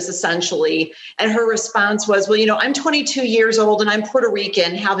justice, essentially? And her response was, well, I'm 22 years old and I'm Puerto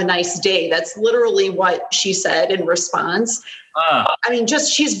Rican. Have a nice day. That's literally what she said in response.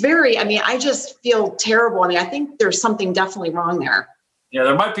 She's very, I just feel terrible. I think there's something definitely wrong there. Yeah,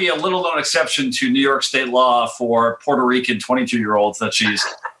 there might be a little known exception to New York state law for Puerto Rican 22-year-olds that she's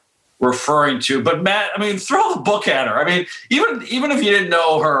referring to. But Matt, throw the book at her. Even if you didn't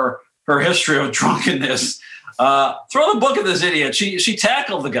know her history of drunkenness, throw the book at this idiot. She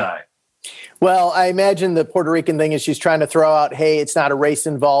tackled the guy. Well, I imagine the Puerto Rican thing is she's trying to throw out, hey, it's not a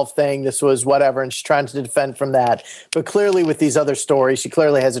race-involved thing. This was whatever, and she's trying to defend from that. But clearly with these other stories, she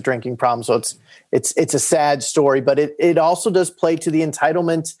clearly has a drinking problem. So it's a sad story, but it also does play to the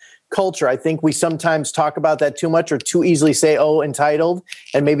entitlement culture. I think we sometimes talk about that too much or too easily say, oh, entitled,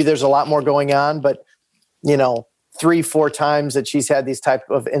 and maybe there's a lot more going on. But, 3-4 times that she's had these type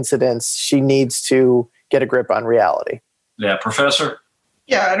of incidents, she needs to get a grip on reality. Yeah, Professor?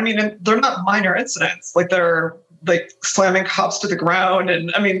 Yeah, they're not minor incidents. Like, they're like slamming cops to the ground. And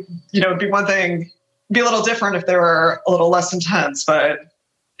it'd be one thing, be a little different if they were a little less intense, but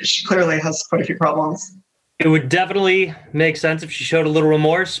she clearly has quite a few problems. It would definitely make sense if she showed a little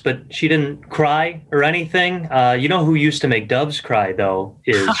remorse, but she didn't cry or anything. You know who used to make doves cry, though,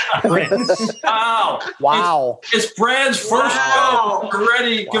 is Prince. Wow. It's Brad's first show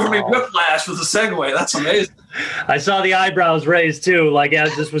already giving me whiplash with a segue. That's amazing. I saw the eyebrows raised, too, like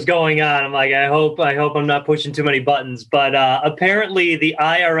as this was going on. I'm like, I hope I'm not pushing too many buttons. But apparently the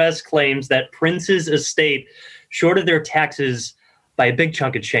IRS claims that Prince's estate shorted their taxes by a big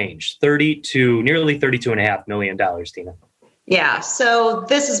chunk of change, nearly $32.5 million, Tina. Yeah, so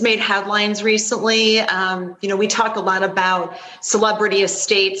this has made headlines recently. We talk a lot about celebrity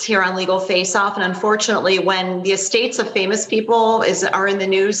estates here on Legal Face Off, and unfortunately, when the estates of famous people are in the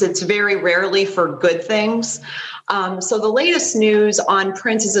news, it's very rarely for good things. So the latest news on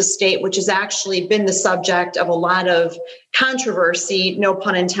Prince's estate, which has actually been the subject of a lot of controversy, no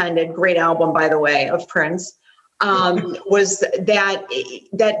pun intended, great album, by the way, of Prince, was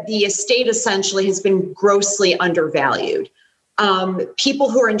that the estate essentially has been grossly undervalued.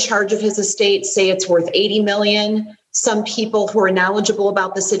 People who are in charge of his estate say it's worth $80 million. Some people who are knowledgeable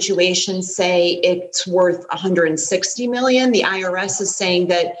about the situation say it's worth $160 million. The IRS is saying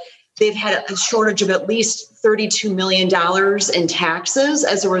that they've had a shortage of at least $32 million in taxes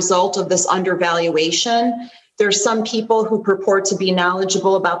as a result of this undervaluation. There's some people who purport to be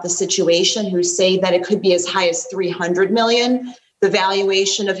knowledgeable about the situation who say that it could be as high as $300 million, the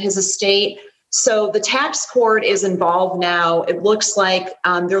valuation of his estate. So the tax court is involved now. It looks like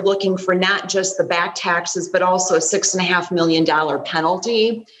they're looking for not just the back taxes, but also a $6.5 million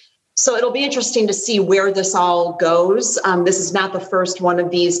penalty. So it'll be interesting to see where this all goes. This is not the first one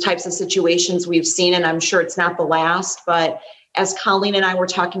of these types of situations we've seen, and I'm sure it's not the last. But as Colleen and I were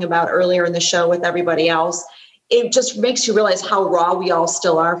talking about earlier in the show with everybody else, it just makes you realize how raw we all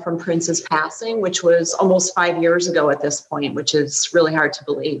still are from Prince's passing, which was almost 5 years ago at this point, which is really hard to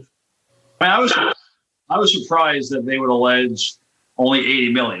believe. I was surprised that they would allege only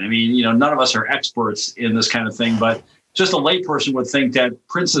 $80 million. I mean, none of us are experts in this kind of thing, but just a layperson would think that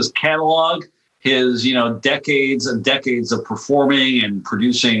Prince's catalog, his, decades and decades of performing and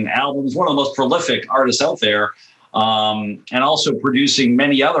producing albums, one of the most prolific artists out there, and also producing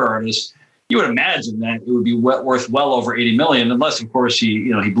many other artists, you would imagine that it would be worth well over $80 million, unless, of course,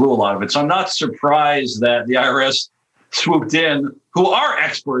 he blew a lot of it. So I'm not surprised that the IRS swooped in, who are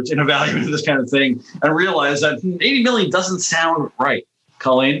experts in evaluating this kind of thing, and realized that $80 million doesn't sound right.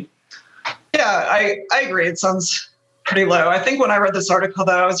 Colleen? Yeah, I agree. It sounds pretty low. I think when I read this article,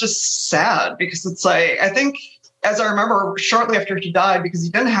 though, I was just sad because it's like, I think, as I remember, shortly after he died, because he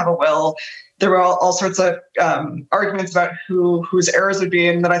didn't have a will, there were all sorts of arguments about whose heirs would be,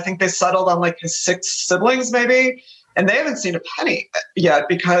 and then I think they settled on like his 6 siblings, maybe, and they haven't seen a penny yet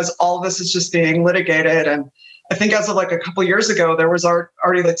because all of this is just being litigated. And I think as of like a couple of years ago, there was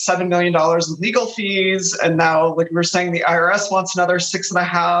already like $7 million in legal fees, and now, like we were saying, the IRS wants another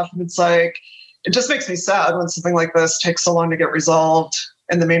 6.5, and it's like, it just makes me sad when something like this takes so long to get resolved,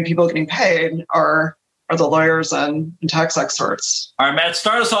 and the main people getting paid are the lawyers and tax experts. All right, Matt,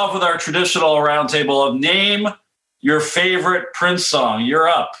 start us off with our traditional roundtable of name your favorite Prince song. You're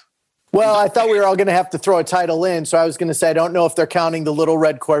up. Well, I thought we were all going to have to throw a title in, so I was going to say I don't know if they're counting the Little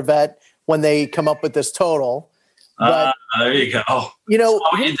Red Corvette when they come up with this total. But, there you go. What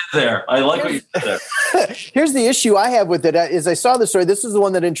you did there. I like what you did there. Here's the issue I have with it. As I saw the story, this is the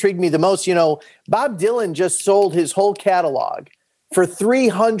one that intrigued me the most. Bob Dylan just sold his whole catalog for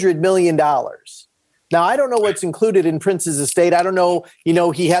 $300 million. Now, I don't know what's included in Prince's estate. I don't know,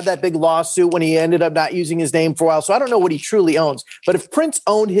 he had that big lawsuit when he ended up not using his name for a while. So I don't know what he truly owns. But if Prince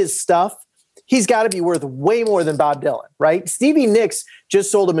owned his stuff, he's got to be worth way more than Bob Dylan, right? Stevie Nicks just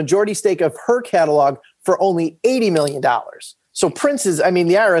sold a majority stake of her catalog for only $80 million. So the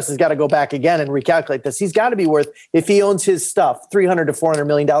IRS has got to go back again and recalculate this. He's got to be worth, if he owns his stuff, $300 to $400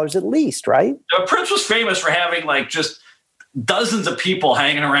 million at least, right? Prince was famous for having like just dozens of people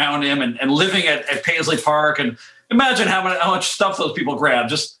hanging around him and living at Paisley Park. And imagine how much stuff those people grabbed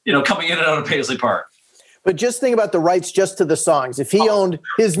just, coming in and out of Paisley Park. But just think about the rights just to the songs. If he owned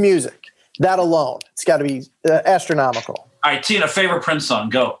his music, that alone, it's got to be astronomical. All right, Tina, favorite Prince song,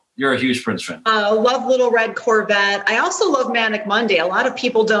 go. You're a huge Prince fan. Love Little Red Corvette. I also love Manic Monday. A lot of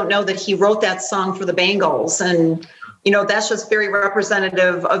people don't know that he wrote that song for the Bangles. And, that's just very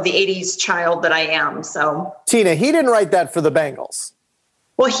representative of the 80s child that I am. So, Tina, he didn't write that for the Bangles.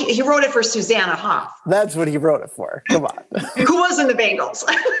 Well, he wrote it for Susanna Hoff. That's what he wrote it for. Come on. Who was in the Bangles?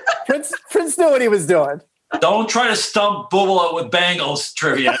 Prince knew what he was doing. Don't try to stump Bubala with Bangles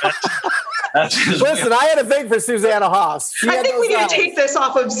trivia. Listen, I had a thing for Susanna Hoffs. I think we need to take this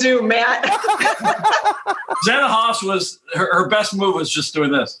off of Zoom, Matt. Susanna Hoffs was her best move was just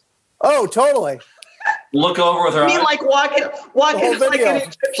doing this. Oh, totally. look over with her I mean, eyes. like walking like an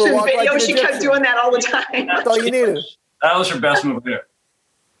Egyptian video. She kept doing that all the time. That's all you needed. That was her best move there.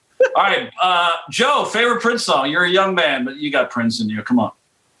 All right, Joe, favorite Prince song? You're a young man, but you got Prince in you. Come on.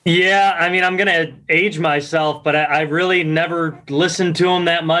 Yeah, I mean, I'm going to age myself, but I really never listened to him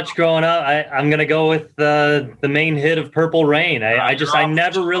that much growing up. I'm going to go with the main hit of Purple Rain. I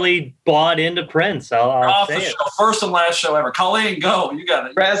never really bought into Prince. I'll say it. First and last show ever. Colleen, go. You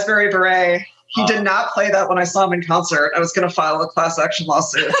got it. Raspberry Beret. He did not play that when I saw him in concert. I was going to file a class action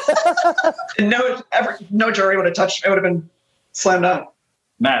lawsuit. No jury would have touched it. It would have been slammed up.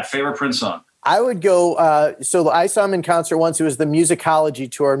 Matt, favorite Prince song? I would go, so I saw him in concert once. It was the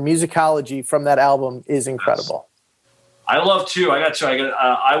Musicology tour. Musicology from that album is incredible. I love two. I got two.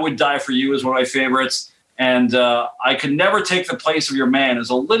 I Would Die For You is one of my favorites. And I Could Never Take the Place of Your Man is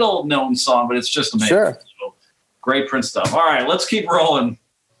a little known song, but it's just amazing. Sure. So, great Prince stuff. All right, let's keep rolling.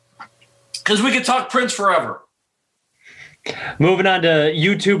 Because we could talk Prince forever. Moving on to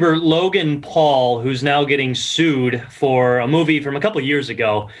YouTuber Logan Paul, who's now getting sued for a movie from a couple of years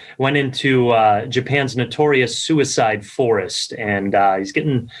ago, went into Japan's notorious suicide forest, and he's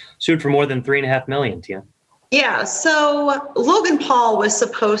getting sued for more than $3.5 million, Tia. Yeah, so Logan Paul was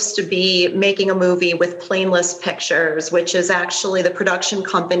supposed to be making a movie with Plainless Pictures, which is actually the production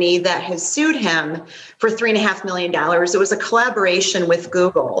company that has sued him for $3.5 million. It was a collaboration with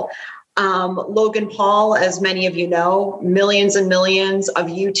Google. Logan Paul, as many of you know, millions and millions of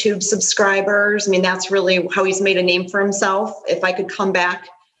YouTube subscribers. I mean, that's really how he's made a name for himself. If I could come back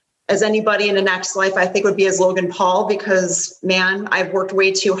as anybody in the next life, I think it would be as Logan Paul, because, man, I've worked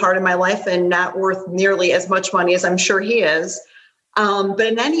way too hard in my life and not worth nearly as much money as I'm sure he is. But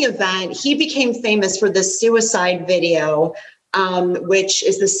in any event, he became famous for this suicide video, which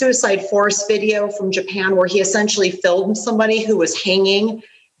is the Suicide Forest video from Japan, where he essentially filmed somebody who was hanging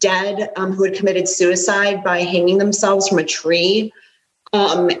dead, who had committed suicide by hanging themselves from a tree.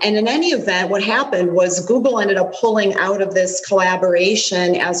 And in any event, what happened was Google ended up pulling out of this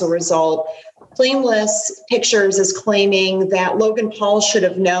collaboration as a result. Plainless Pictures is claiming that Logan Paul should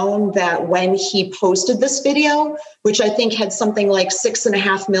have known that when he posted this video, which I think had something like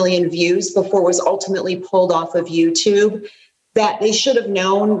 6.5 million views before it was ultimately pulled off of YouTube, that they should have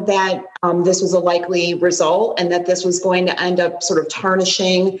known that this was a likely result and that this was going to end up sort of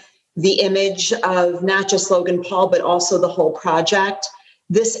tarnishing the image of not just Logan Paul, but also the whole project.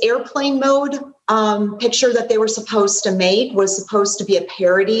 This airplane mode picture that they were supposed to make was supposed to be a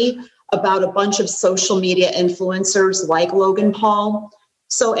parody about a bunch of social media influencers like Logan Paul.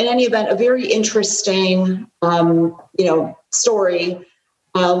 So in any event, a very interesting, story.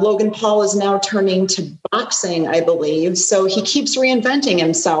 Logan Paul is now turning to boxing, I believe. So he keeps reinventing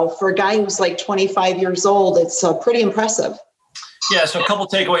himself. For a guy who's like 25 years old, it's pretty impressive. Yeah, so a couple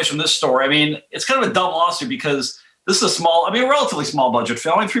takeaways from this story. I mean, it's kind of a dumb lawsuit because this is a relatively small budget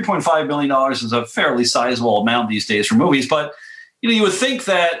film. I mean, $3.5 million is a fairly sizable amount these days for movies. But, you would think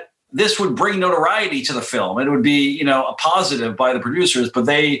that this would bring notoriety to the film. It would be, a positive by the producers, but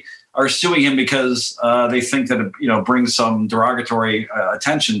they are suing him because they think that it, brings some derogatory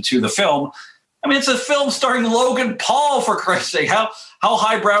attention to the film. I mean, it's a film starring Logan Paul, for Christ's sake. How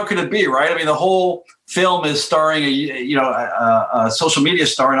highbrow could it be, right? I mean, the whole film is starring a social media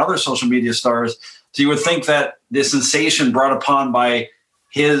star and other social media stars. So you would think that the sensation brought upon by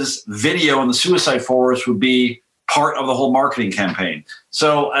his video in the suicide forest would be part of the whole marketing campaign.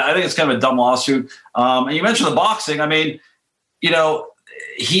 So I think it's kind of a dumb lawsuit. And you mentioned the boxing. I mean,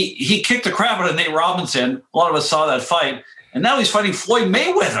 he kicked the crap out of Nate Robinson. A lot of us saw that fight. And now he's fighting Floyd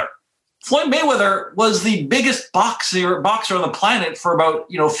Mayweather. Floyd Mayweather was the biggest boxer on the planet for about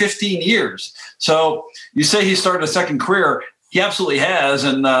 15 years. So you say he started a second career. He absolutely has.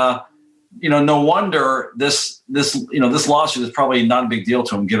 And no wonder this lawsuit is probably not a big deal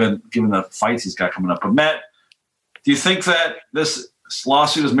to him given the fights he's got coming up. But Matt, do you think that this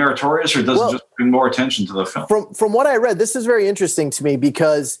lawsuit is meritorious, or does it just bring more attention to the film? From what I read, this is very interesting to me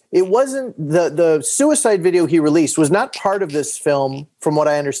because it wasn't the suicide video he released was not part of this film, from what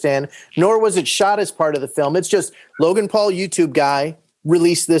I understand, nor was it shot as part of the film. It's just Logan Paul, YouTube guy,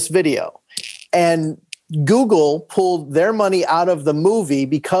 released this video. And Google pulled their money out of the movie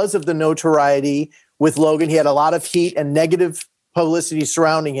because of the notoriety with Logan. He had a lot of heat and negative publicity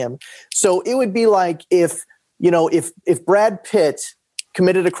surrounding him. So it would be like if Brad Pitt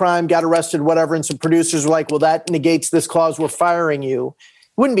committed a crime, got arrested, whatever, and some producers were like, well, that negates this clause, we're firing you.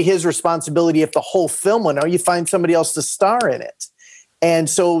 It wouldn't be his responsibility if the whole film went out. You find somebody else to star in it. And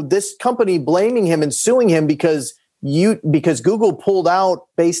so this company blaming him and suing him because Google pulled out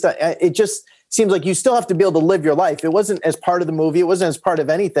based on it, just seems like you still have to be able to live your life. It wasn't as part of the movie. It wasn't as part of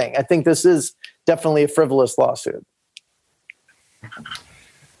anything. I think this is definitely a frivolous lawsuit.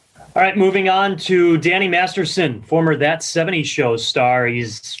 All right, moving on to Danny Masterson, former That 70s Show star.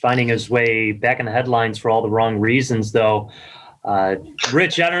 He's finding his way back in the headlines for all the wrong reasons, though.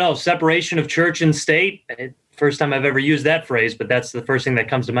 Rich, I don't know, separation of church and state. First time I've ever used that phrase, but that's the first thing that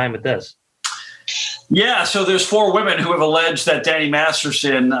comes to mind with this. Yeah, so there's 4 women who have alleged that Danny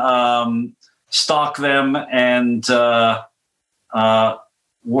Masterson stalked them and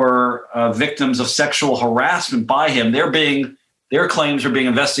were victims of sexual harassment by him. Their claims are being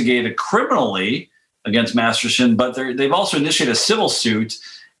investigated criminally against Masterson, but they've also initiated a civil suit.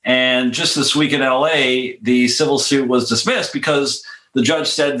 And just this week in LA, the civil suit was dismissed because the judge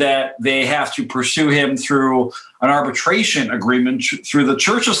said that they have to pursue him through an arbitration agreement through the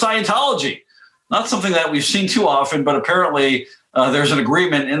Church of Scientology. Not something that we've seen too often, but apparently there's an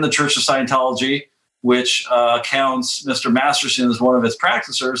agreement in the Church of Scientology which counts Mr. Masterson as one of its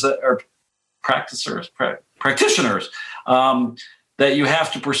practitioners, that you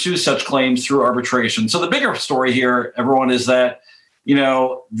have to pursue such claims through arbitration. So the bigger story here, everyone, is that, you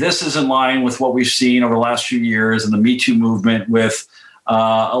know, this is in line with what we've seen over the last few years in the Me Too movement with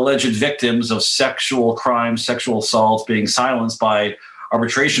alleged victims of sexual crimes, sexual assaults being silenced by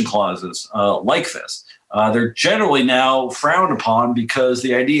arbitration clauses like this. They're generally now frowned upon because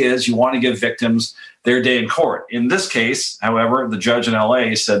the idea is you want to give victims their day in court. In this case, however, the judge in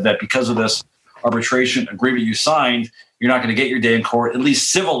LA said that because of this arbitration agreement you signed, you're not going to get your day in court, at least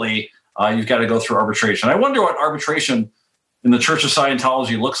civilly. You've got to go through arbitration. I wonder what arbitration in the Church of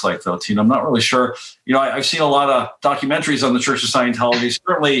Scientology looks like, though, Tina. I'm not really sure. You know, I've seen a lot of documentaries on the Church of Scientology,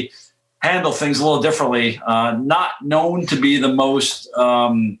 certainly handle things a little differently. Not known to be the most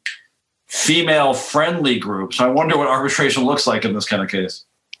female-friendly group. So I wonder what arbitration looks like in this kind of case.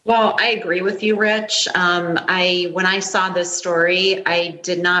 Well, I agree with you, Rich. When I saw this story, I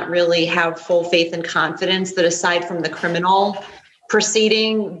did not really have full faith and confidence that aside from the criminal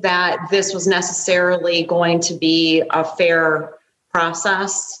proceeding, that this was necessarily going to be a fair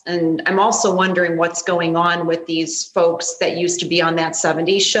process. And I'm also wondering what's going on with these folks that used to be on That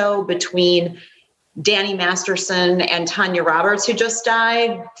 70s Show between Danny Masterson and Tanya Roberts, who just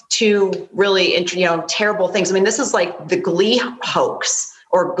died, two really, terrible things. I mean, this is like the Glee hoax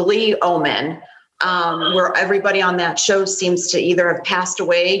or Glee omen, where everybody on that show seems to either have passed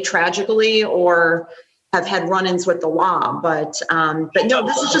away tragically or have had run-ins with the law. But no,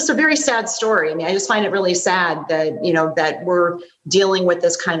 this is just a very sad story. I mean, I just find it really sad that, that we're dealing with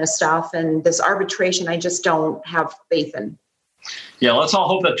this kind of stuff, and this arbitration, I just don't have faith in. Yeah, let's all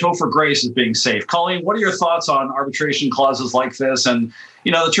hope that Topher Grace is being safe. Colleen, what are your thoughts on arbitration clauses like this? And,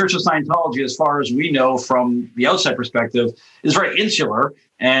 the Church of Scientology, as far as we know from the outside perspective, is very insular.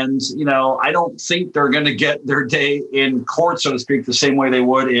 And, I don't think they're going to get their day in court, so to speak, the same way they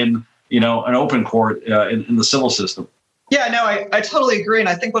would in, an open court in the civil system. Yeah, no, I totally agree. And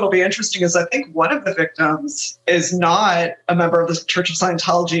I think what'll be interesting is I think one of the victims is not a member of the Church of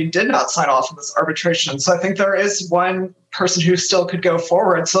Scientology, did not sign off on this arbitration. So I think there is one person who still could go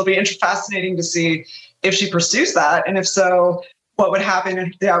forward. So it'll be fascinating to see if she pursues that. And if so, what would happen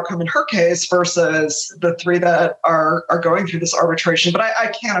in the outcome in her case versus the 3 that are going through this arbitration. But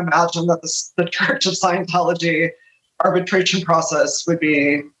I can't imagine that the Church of Scientology arbitration process would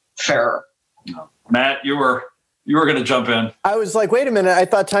be fair. Matt, you were going to jump in. I was like, wait a minute. I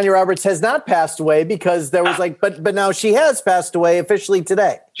thought Tanya Roberts has not passed away because there was but now she has passed away officially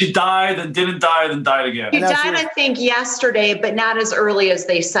today. She died and didn't die, then died again. She died, I think, yesterday, but not as early as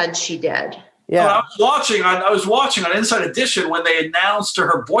they said she did. Yeah. I was watching on Inside Edition when they announced to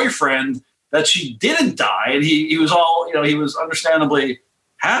her boyfriend that she didn't die, and he was all, he was understandably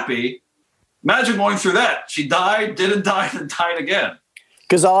happy. Imagine going through that. She died, didn't die, then died again.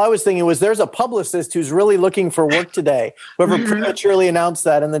 Because all I was thinking was there's a publicist who's really looking for work today, whoever prematurely announced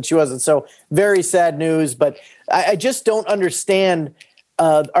that, and then she wasn't. So very sad news. But I just don't understand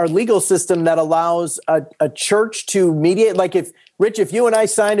our legal system that allows a church to mediate. Like if you and I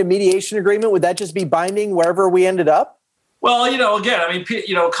signed a mediation agreement, would that just be binding wherever we ended up? Well, again,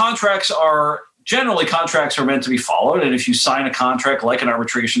 contracts are meant to be followed. And if you sign a contract like an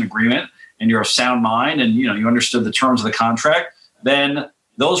arbitration agreement and you're of sound mind and, you understood the terms of the contract, then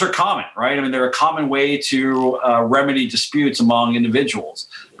those are common, right? I mean, they're a common way to remedy disputes among individuals.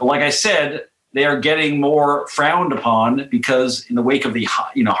 But like I said, they are getting more frowned upon because in the wake of the,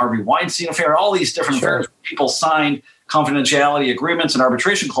 Harvey Weinstein affair, all these different affairs, people signed confidentiality agreements and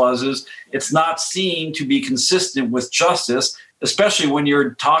arbitration clauses. It's not seen to be consistent with justice, especially when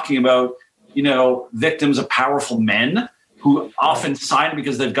you're talking about, victims of powerful men who often sign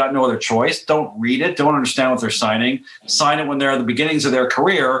because they've got no other choice, don't read it, don't understand what they're signing, sign it when they're at the beginnings of their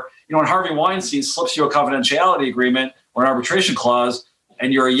career. You know, when Harvey Weinstein slips you a confidentiality agreement or an arbitration clause,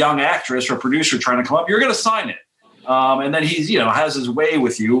 and you're a young actress or producer trying to come up, you're going to sign it. And then he's, has his way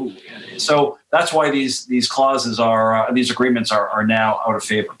with you. So that's why these clauses these agreements are now out of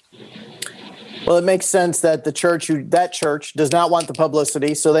favor. Well, it makes sense that that church does not want the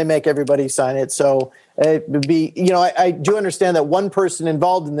publicity, so they make everybody sign it. So it would be, I do understand that one person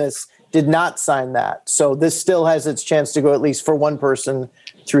involved in this did not sign that. So this still has its chance to go at least for one person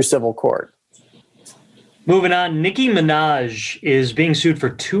through civil court. Moving on, Nicki Minaj is being sued for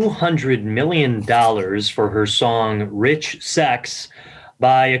 $200 million for her song Rich Sex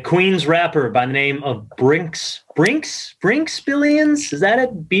by a Queens rapper by the name of Brinks Billions? Is that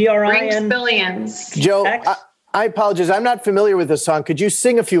it? B-R-I-N? Brinks Billions. Joe, I apologize. I'm not familiar with this song. Could you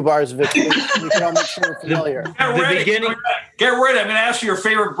sing a few bars of it? You can all make sure you're familiar. Get ready. I'm going to ask you your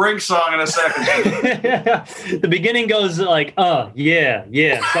favorite Brinks song in a second. The beginning goes like, yeah,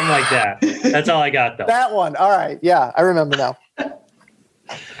 something like that. That's all I got, though. That one. All right. Yeah, I remember now.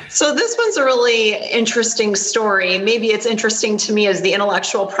 So this one's a really interesting story. Maybe it's interesting to me as the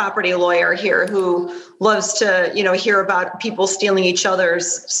intellectual property lawyer here who loves to, hear about people stealing each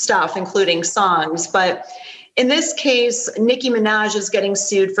other's stuff, including songs. But in this case, Nicki Minaj is getting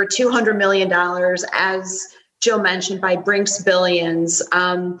sued for $200 million, as Joe mentioned, by Brinks Billions.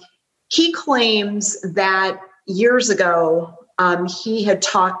 He claims that years ago, he had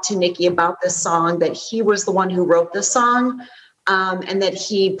talked to Nicki about this song, that he was the one who wrote the song. And that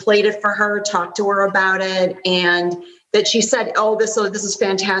he played it for her, talked to her about it, and that she said, this is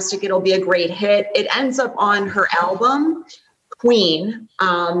fantastic. It'll be a great hit. It ends up on her album, Queen.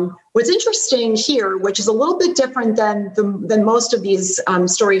 What's interesting here, which is a little bit different than most of these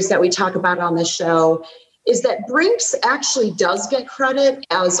stories that we talk about on the show, is that Brinks actually does get credit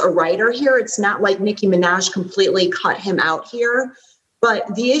as a writer here. It's not like Nicki Minaj completely cut him out here.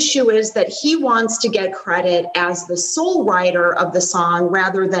 But the issue is that he wants to get credit as the sole writer of the song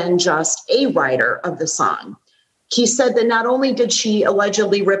rather than just a writer of the song. He said that not only did she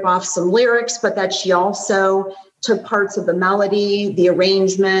allegedly rip off some lyrics, but that she also took parts of the melody, the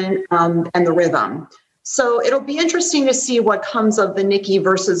arrangement, and the rhythm. So it'll be interesting to see what comes of the Nicki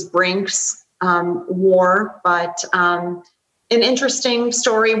versus Brinks war. But an interesting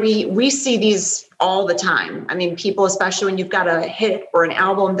story. We see these all the time. I mean, people, especially when you've got a hit or an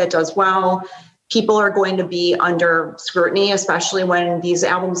album that does well, people are going to be under scrutiny, especially when these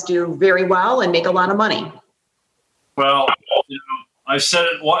albums do very well and make a lot of money. Well, I've said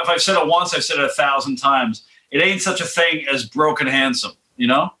it. If I've said it once, I've said it 1,000 times. It ain't such a thing as broken handsome.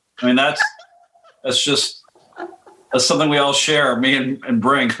 I mean, that's something we all share, me and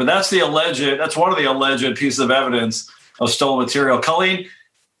Brinks. But that's one of the alleged pieces of evidence of stolen material. Colleen,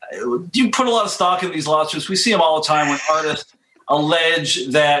 do you put a lot of stock in these lawsuits? We see them all the time when artists allege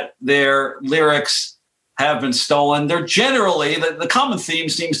that their lyrics have been stolen. They're generally, the common theme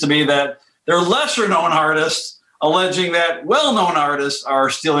seems to be that they're lesser known artists alleging that well-known artists are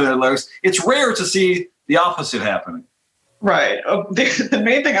stealing their lyrics. It's rare to see the opposite happening. Right. The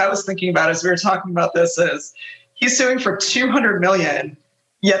main thing I was thinking about as we were talking about this is he's suing for $200 million,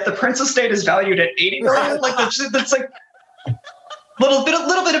 yet the Prince estate is valued at $80 million. Like that's like little bit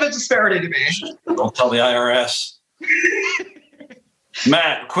of a disparity to me. Don't tell the IRS.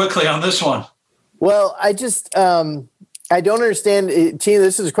 Matt, quickly on this one. Well, I just I don't understand, Tina.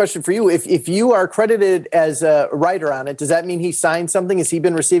 This is a question for you. If you are credited as a writer on it, does that mean he signed something? Has he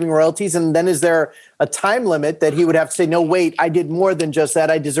been receiving royalties? And then is there a time limit that he would have to say, no, wait, I did more than just that.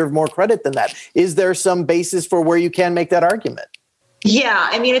 I deserve more credit than that. Is there some basis for where you can make that argument? Yeah,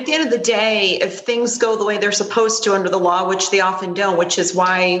 I mean, at the end of the day, if things go the way they're supposed to under the law, which they often don't, which is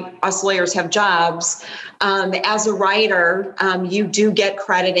why us lawyers have jobs, as a writer, you do get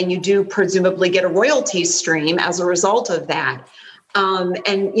credit and you do presumably get a royalty stream as a result of that. And,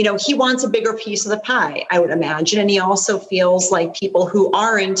 he wants a bigger piece of the pie, I would imagine. And he also feels like people who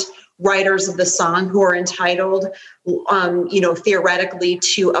aren't writers of the song who are entitled, theoretically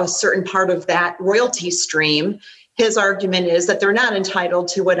to a certain part of that royalty stream. His argument is that they're not entitled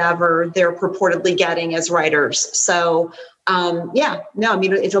to whatever they're purportedly getting as writers. So,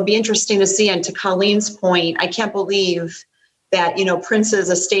 it'll be interesting to see. And to Colleen's point, I can't believe that, Prince's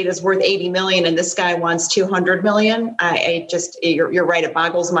estate is worth $80 million and this guy wants $200 million. You're right. It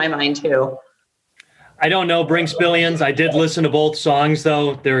boggles my mind too. I don't know Brinks Billions. I did listen to both songs,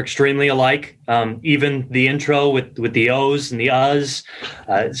 though. They're extremely alike. Even the intro with the O's and the Us.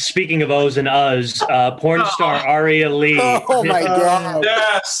 Speaking of O's and Us, porn star Aria Lee. Oh, my God.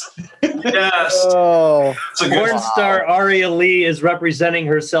 Yes. Yes. Oh. Porn star Aria Lee is representing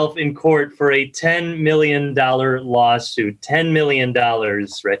herself in court for a $10 million lawsuit. $10 million,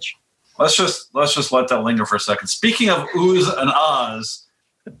 Rich. Let's just let that linger for a second. Speaking of Oohs and Ahs,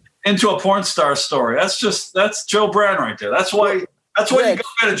 into a porn star story. That's Joe Brand right there. That's why Rich, you go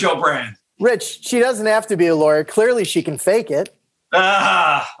get a Joe Brand. Rich, she doesn't have to be a lawyer. Clearly she can fake it.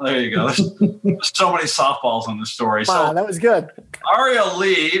 There you go. There's so many softballs on this story. Wow, that was good. Aria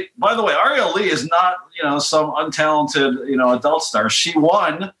Lee, by the way, Aria Lee is not, some untalented, adult star. She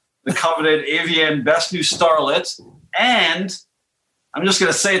won the coveted AVN Best New Starlet, and I'm just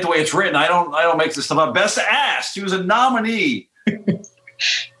going to say it the way it's written. I don't make this stuff up. Best Ass. She was a nominee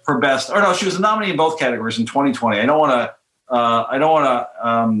for best. Or no, she was a nominee in both categories in 2020. I don't want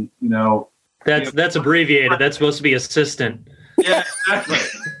to. That's abbreviated. That's supposed to be assistant. Yeah, exactly.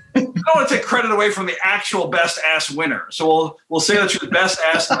 I don't want to take credit away from the actual Best Ass winner. So we'll say that she was Best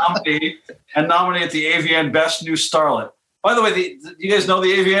Ass nominee and nominee at the AVN Best New Starlet. By the way, you guys know the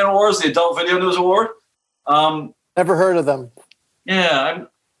AVN Awards, the Adult Video News Award? Never heard of them. Yeah,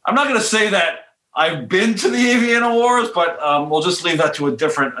 I'm not going to say that I've been to the AVN Awards, but we'll just leave that to a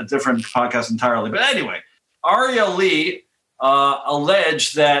different podcast entirely. But anyway, Aria Lee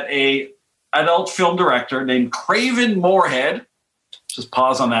alleged that a adult film director named Craven Moorhead, just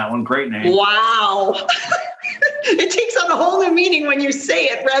pause on that one, great name. Wow. It takes on a whole new meaning when you say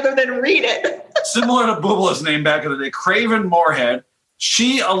it rather than read it. Similar to Boobla's name back in the day, Craven Moorhead.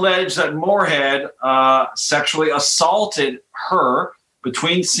 She alleged that Moorhead sexually assaulted her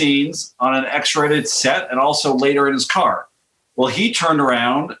between scenes on an X-rated set and also later in his car. Well, he turned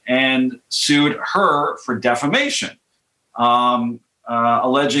around and sued her for defamation,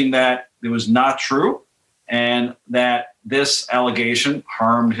 alleging that it was not true and that this allegation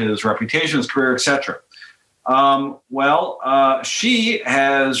harmed his reputation, his career, etc. She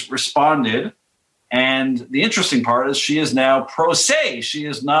has responded, and the interesting part is she is now pro se. She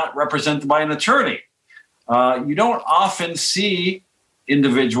is not represented by an attorney. You don't often see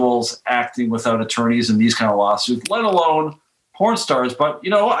individuals acting without attorneys in these kind of lawsuits, let alone porn stars. But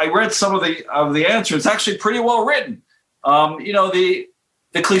I read some of the answers. It's actually pretty well written. The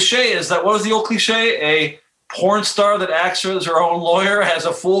cliche is that, what was the old cliche? A porn star that acts as her own lawyer has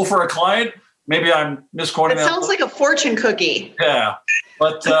a fool for a client. Maybe I'm misquoting that. It sounds like a fortune cookie. Yeah,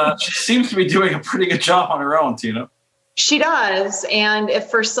 but she seems to be doing a pretty good job on her own, Tina. She does, and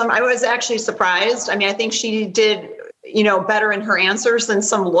I was actually surprised. I mean, I think she did, better in her answers than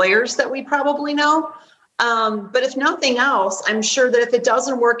some lawyers that we probably know. But if nothing else, I'm sure that if it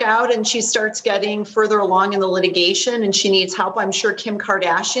doesn't work out and she starts getting further along in the litigation and she needs help, I'm sure Kim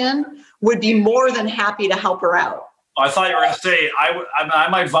Kardashian would be more than happy to help her out. I thought you were going to say I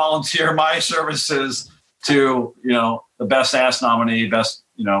might volunteer my services to, the Best Ass nominee, best,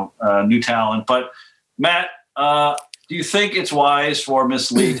 new talent. But Matt, do you think it's wise for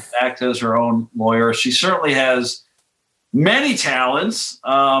Miss Lee to act as her own lawyer? She certainly has many talents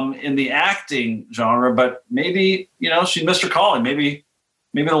in the acting genre, but maybe, she missed her calling. Maybe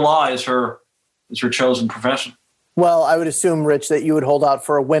the law is her chosen profession. Well, I would assume, Rich, that you would hold out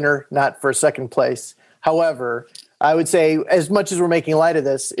for a winner, not for second place. However, I would say, as much as we're making light of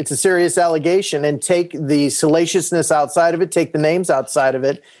this, it's a serious allegation, and take the salaciousness outside of it, take the names outside of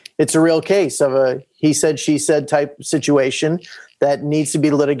it. It's a real case of a he said, she said type situation that needs to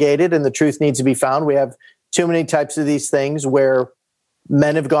be litigated, and the truth needs to be found. We have too many types of these things where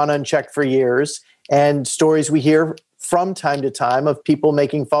men have gone unchecked for years, and stories we hear from time to time of people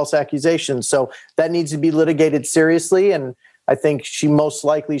making false accusations. So that needs to be litigated seriously, and I think she most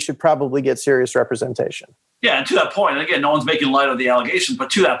likely should probably get serious representation. Yeah, and to that point, and again, no one's making light of the allegations, but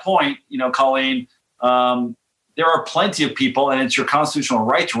to that point, Colleen, there are plenty of people, and it's your constitutional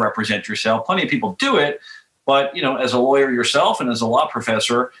right to represent yourself. Plenty of people do it, but, as a lawyer yourself and as a law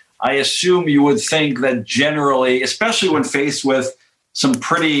professor, I assume you would think that generally, especially when faced with some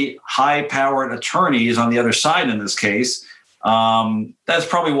pretty high-powered attorneys on the other side in this case, that's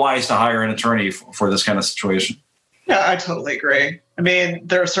probably wise to hire an attorney for this kind of situation. Yeah, I totally agree. I mean,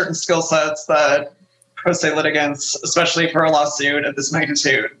 there are certain skill sets that pro se litigants, especially for a lawsuit of this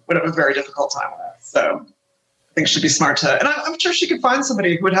magnitude, would have a very difficult time with. So I think she'd be smart to, and I'm sure she could find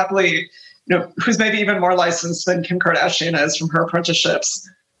somebody who would happily, who's maybe even more licensed than Kim Kardashian is from her apprenticeships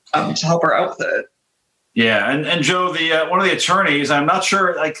to help her out with it. Yeah, and Joe, one of the attorneys, I'm not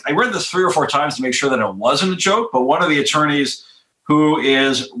sure, I read this 3 or 4 times to make sure that it wasn't a joke, but one of the attorneys who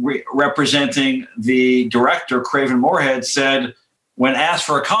is representing the director, Craven Moorhead, said when asked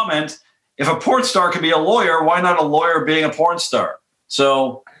for a comment, if a porn star can be a lawyer, why not a lawyer being a porn star?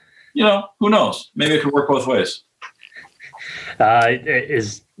 So, who knows? Maybe it could work both ways.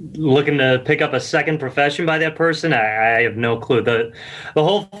 Is looking to pick up a second profession by that person? I have no clue. The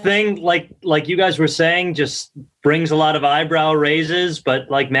whole thing, like you guys were saying, just brings a lot of eyebrow raises. But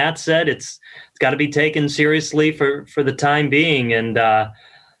like Matt said, it's got to be taken seriously for the time being. And I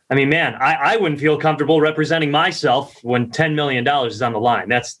mean, man, I wouldn't feel comfortable representing myself when $10 million is on the line.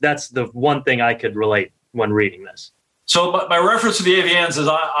 That's the one thing I could relate when reading this. So my reference to the AVNs is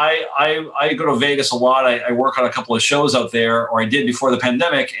I go to Vegas a lot. I work on a couple of shows out there, or I did before the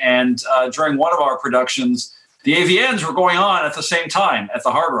pandemic. And during one of our productions, the AVNs were going on at the same time at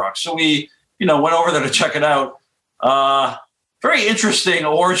the Hard Rock. So we, went over there to check it out. Very interesting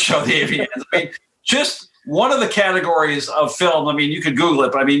award show, the AVNs. I mean, just one of the categories of film. I mean, you could Google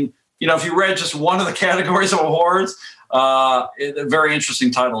it, but I mean, if you read just one of the categories of awards, very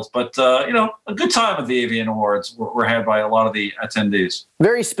interesting titles. But, a good time at the AVN Awards were had by a lot of the attendees.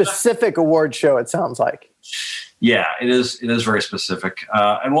 Very specific award show, it sounds like. Yeah, it is very specific.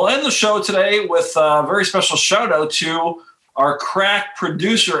 And we'll end the show today with a very special shout out to our crack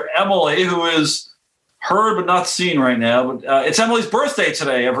producer, Emily, who is heard but not seen right now. But it's Emily's birthday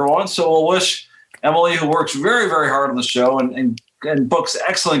today, everyone. So we'll wish Emily, who works very, very hard on the show and books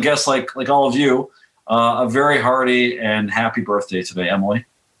excellent guests like all of you, a very hearty and happy birthday today, Emily.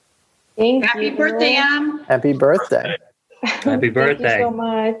 Happy birthday, Em. Happy birthday. Happy birthday. Thank you so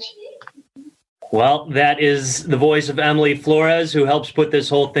much. Well, that is the voice of Emily Flores, who helps put this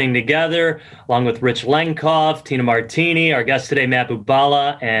whole thing together, along with Rich Lenkoff, Tina Martini, our guest today, Matt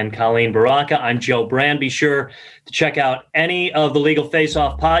Bubala, and Colleen Baraka. I'm Joe Brand. Be sure to check out any of the Legal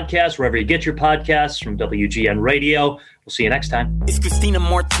Face-Off podcasts, wherever you get your podcasts, from WGN Radio. We'll see you next time. It's Christina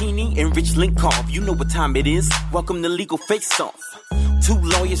Martini and Rich Lenkoff. You know what time it is. Welcome to Legal Face-Off. Two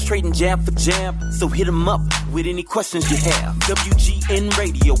lawyers trading jab for jab, so hit them up with any questions you have. WGN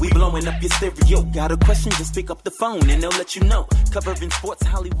Radio, we blowing up your stereo. Got a question, just pick up the phone and they'll let you know. Covering sports,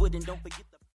 Hollywood, and don't forget the...